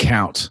you can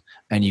count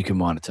and you can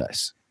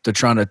monetize. They're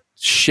trying to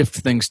shift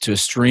things to a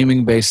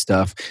streaming-based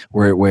stuff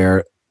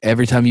where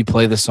every time you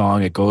play the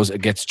song, it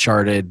gets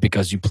charted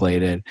because you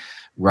played it.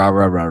 Rah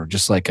rah rah.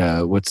 Just like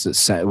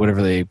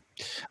whatever they,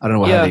 I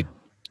don't know how they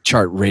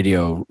chart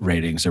radio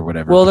ratings or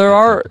whatever. Well,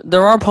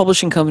 there are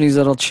publishing companies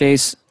that'll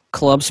chase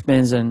club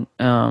spins, and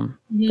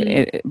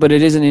but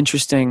it is an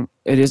interesting.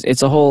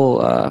 It's a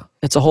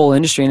whole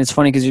industry, and it's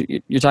funny because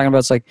you're talking about,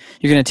 it's like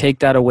you're going to take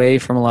that away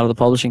from a lot of the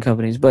publishing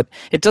companies, but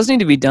it does need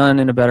to be done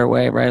in a better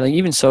way, right? Like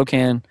even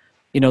SoCan,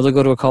 they'll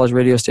go to a college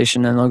radio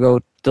station and they'll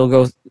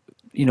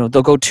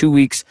go 2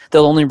 weeks.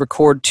 They'll only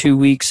record 2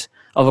 weeks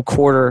of a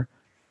quarter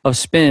of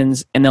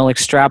spins, and they'll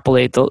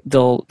extrapolate.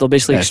 They'll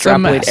basically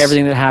extrapolate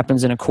everything that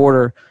happens in a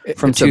quarter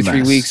from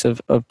 2-3 weeks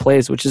of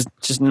plays, which is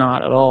just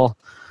not at all,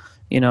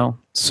 a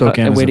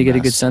way to get a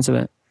good sense of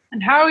it.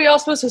 And how are we all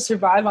supposed to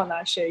survive on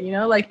that shit?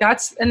 Like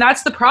that's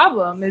the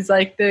problem, is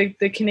like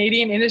the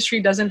Canadian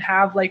industry doesn't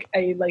have like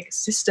a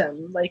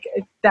system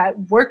that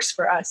works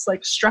for us,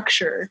 like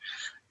structure.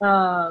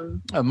 A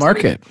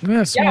market.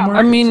 Market.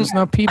 I mean, it's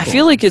not people. I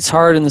feel like it's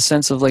hard in the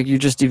sense of like you're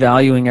just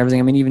devaluing everything.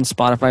 I mean, even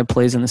Spotify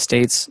plays in the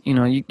States.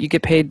 You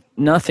get paid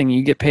nothing.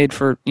 You get paid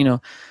for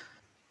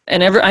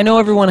and I know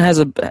everyone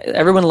loves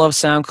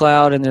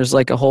SoundCloud, and there's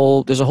a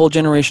whole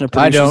generation of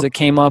producers that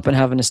came up and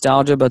have a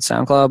nostalgia about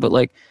SoundCloud, but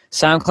like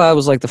SoundCloud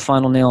was like the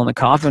final nail in the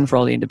coffin for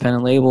all the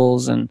independent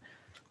labels, and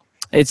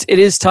it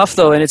is tough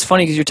though, and it's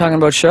funny because you're talking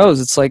about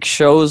shows. It's like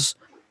shows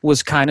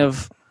was kind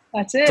of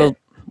that's it.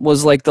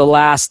 Was like the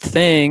last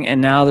thing, and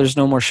now there's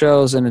no more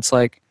shows, and it's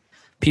like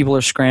people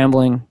are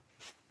scrambling.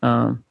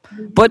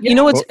 But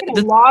it's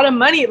a lot of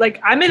money. Like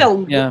I'm in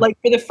like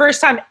for the first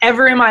time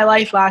ever in my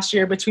life last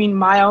year, between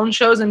my own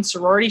shows and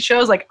sorority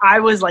shows, like I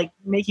was like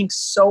making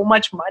so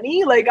much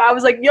money. Like I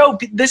was like, yo,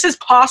 this is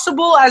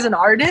possible as an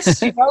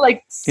artist,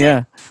 like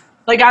yeah,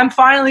 like I'm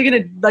finally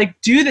gonna like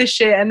do this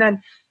shit. And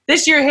then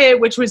this year hit,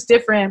 which was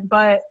different,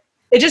 but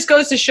it just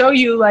goes to show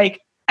you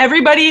like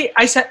everybody,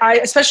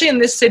 especially in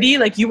this city,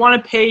 like you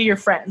want to pay your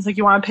friends, like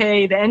you want to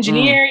pay the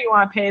engineer, you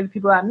want to pay the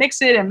people that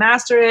mix it and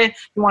master it,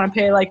 you want to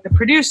pay like the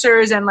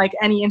producers and like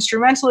any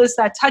instrumentalists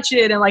that touch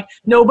it, and like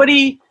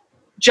nobody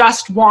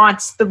just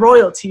wants the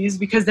royalties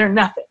because they're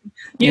nothing,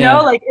 you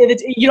know, like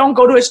you don't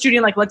go to a studio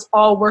and like let's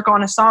all work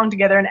on a song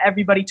together and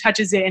everybody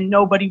touches it and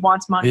nobody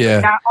wants money.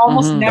 Yeah, that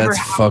almost never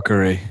happens.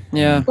 Fuckery.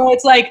 Yeah. So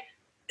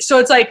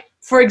it's like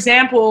for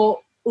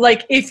example,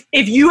 like if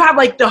you have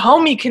like the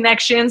homie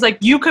connections, like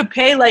you could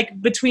pay like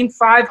between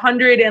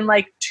 $500 and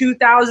like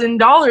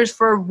 $2,000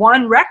 for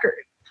one record,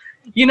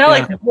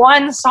 like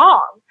one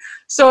song.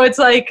 So it's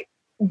like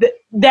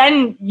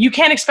then you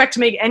can't expect to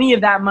make any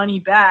of that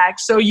money back.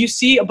 So you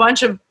see a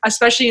bunch of,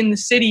 especially in the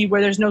city where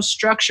there's no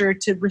structure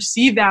to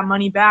receive that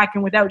money back,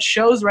 and without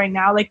shows right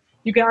now, like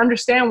you can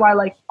understand why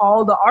like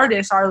all the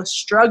artists are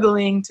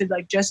struggling to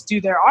like just do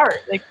their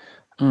art. Like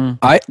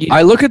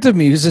I look at the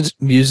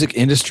music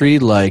industry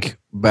like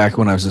back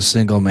when I was a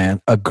single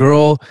man, a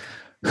girl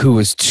who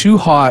was too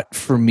hot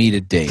for me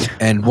to date.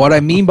 And what I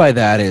mean by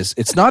that is,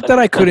 it's not that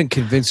I couldn't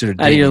convince her to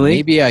date.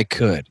 Maybe I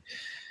could,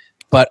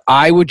 but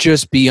I would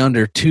just be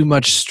under too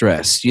much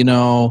stress,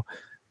 because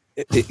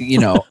every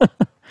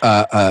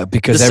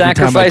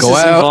time I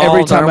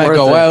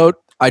go out,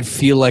 I'd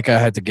feel like I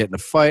had to get in a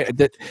fight.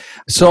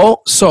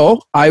 So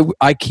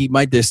I keep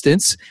my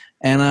distance.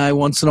 And I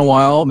once in a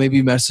while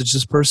maybe message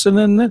this person,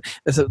 and then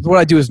what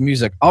I do is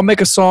music. I'll make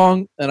a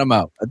song and I'm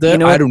out. I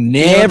don't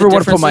never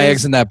want to put my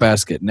eggs in that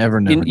basket. Never.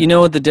 You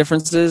know what the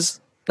difference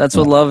is? That's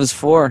what love is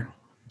for,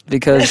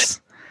 because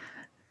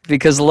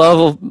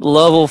love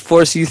will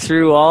force you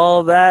through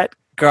all that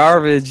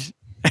garbage.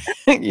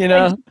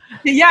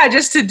 Yeah,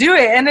 just to do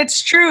it, and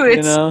it's true.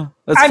 It's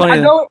that's funny. I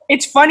know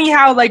it's funny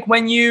how like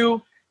when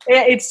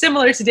it's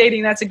similar to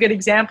dating. That's a good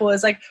example.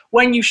 Is like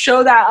when you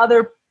show that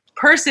other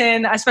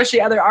person,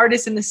 especially other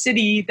artists in the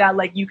city, that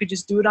like you could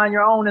just do it on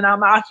your own, and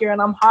I'm out here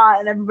and I'm hot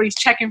and everybody's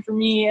checking for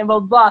me and blah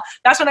blah.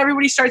 That's when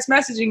everybody starts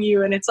messaging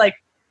you, and it's like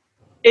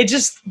it's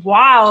just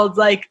wild,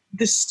 like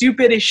the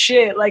stupidest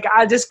shit. Like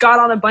I just got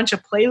on a bunch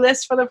of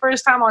playlists for the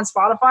first time on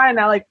Spotify, and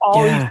now like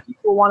all these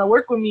people want to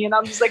work with me, and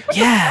I'm just like, what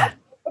is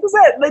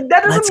that? Like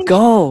that doesn't Let's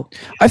go.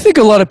 I think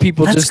a lot of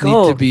people just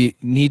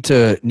need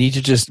to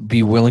just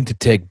be willing to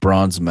take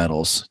bronze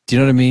medals. Do you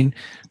know what I mean?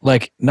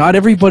 Like, not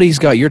everybody's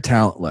got your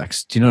talent,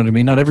 Lex. Do you know what I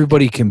mean? Not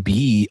everybody can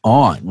be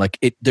on. Like,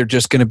 they're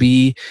just going to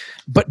be,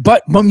 but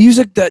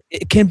music that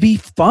it can be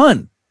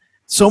fun.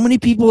 So many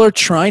people are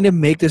trying to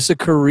make this a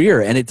career,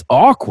 and it's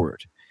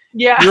awkward.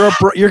 Yeah,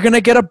 you're going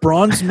to get a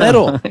bronze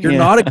medal. You're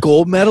not a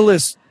gold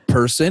medalist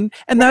person,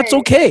 and that's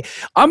okay.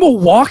 I'm a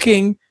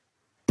walking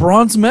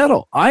bronze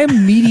medal. I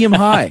am medium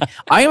high.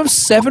 I am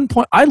 7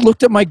 point. I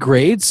looked at my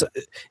grades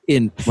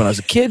when I was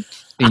a kid.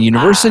 In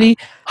university,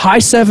 high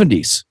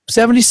 70s,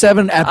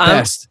 77 at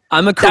best.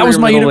 I'm a career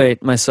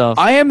middleweight myself.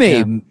 I am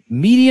a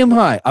medium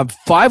high. I'm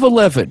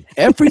 5'11".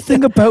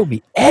 Everything about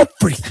me,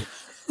 everything,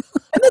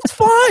 and that's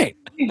fine.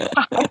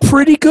 I'm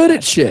pretty good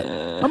at shit.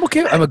 I'm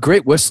okay. I'm a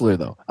great whistler,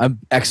 though. I'm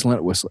excellent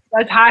at whistling.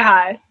 That's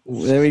high.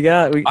 There we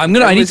go. I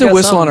need to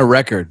whistle on a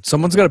record.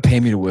 Someone's got to pay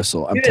me to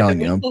whistle. I'm telling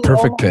you, I'm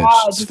perfect pitch.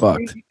 It's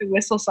fucked. The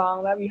whistle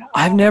song. That'd be hot.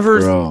 I've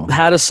never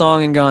had a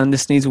song and gone,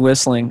 this needs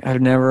whistling.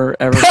 I've never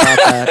ever thought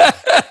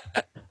that.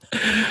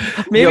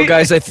 Maybe,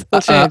 guys,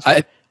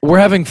 we're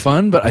having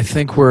fun, but I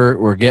think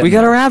we're getting. We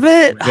gotta wrap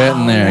it.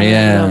 Getting there,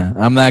 yeah.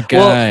 I'm that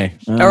guy.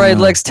 Well, all right,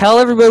 Lex. Tell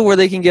everybody where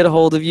they can get a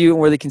hold of you and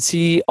where they can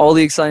see all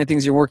the exciting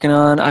things you're working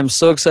on. I'm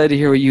so excited to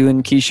hear what you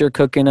and Keisha are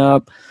cooking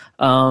up.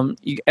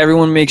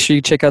 Everyone, make sure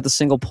you check out the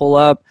single "Pull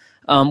Up."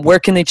 Where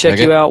can they check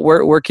you out?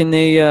 Where can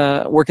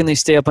they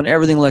stay up on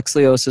everything Lex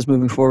Leos is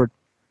moving forward?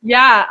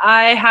 Yeah,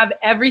 I have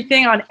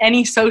everything on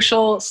any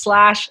social /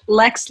 Lex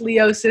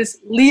Leosis,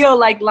 Leo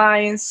like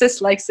lion,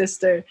 sis like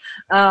sister.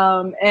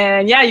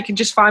 And yeah, you can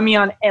just find me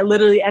on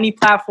literally any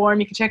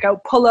platform. You can check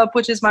out Pull Up,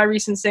 which is my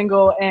recent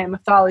single, and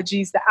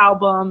Mythologies, the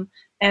album.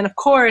 And of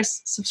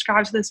course,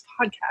 subscribe to this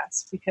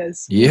podcast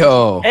because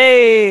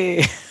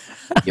hey,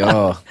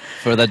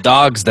 for the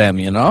dogs, them,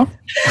 you know.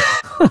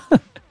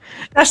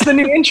 That's the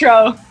new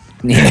intro.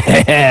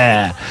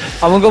 Yeah.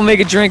 I'm gonna go make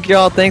a drink,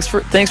 y'all. Thanks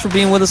for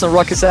being with us on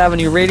Ruckus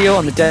Avenue Radio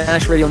on the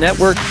Dash Radio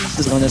Network.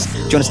 Join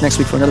us next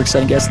week for another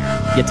exciting guest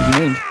yet to be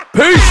named.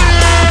 Peace.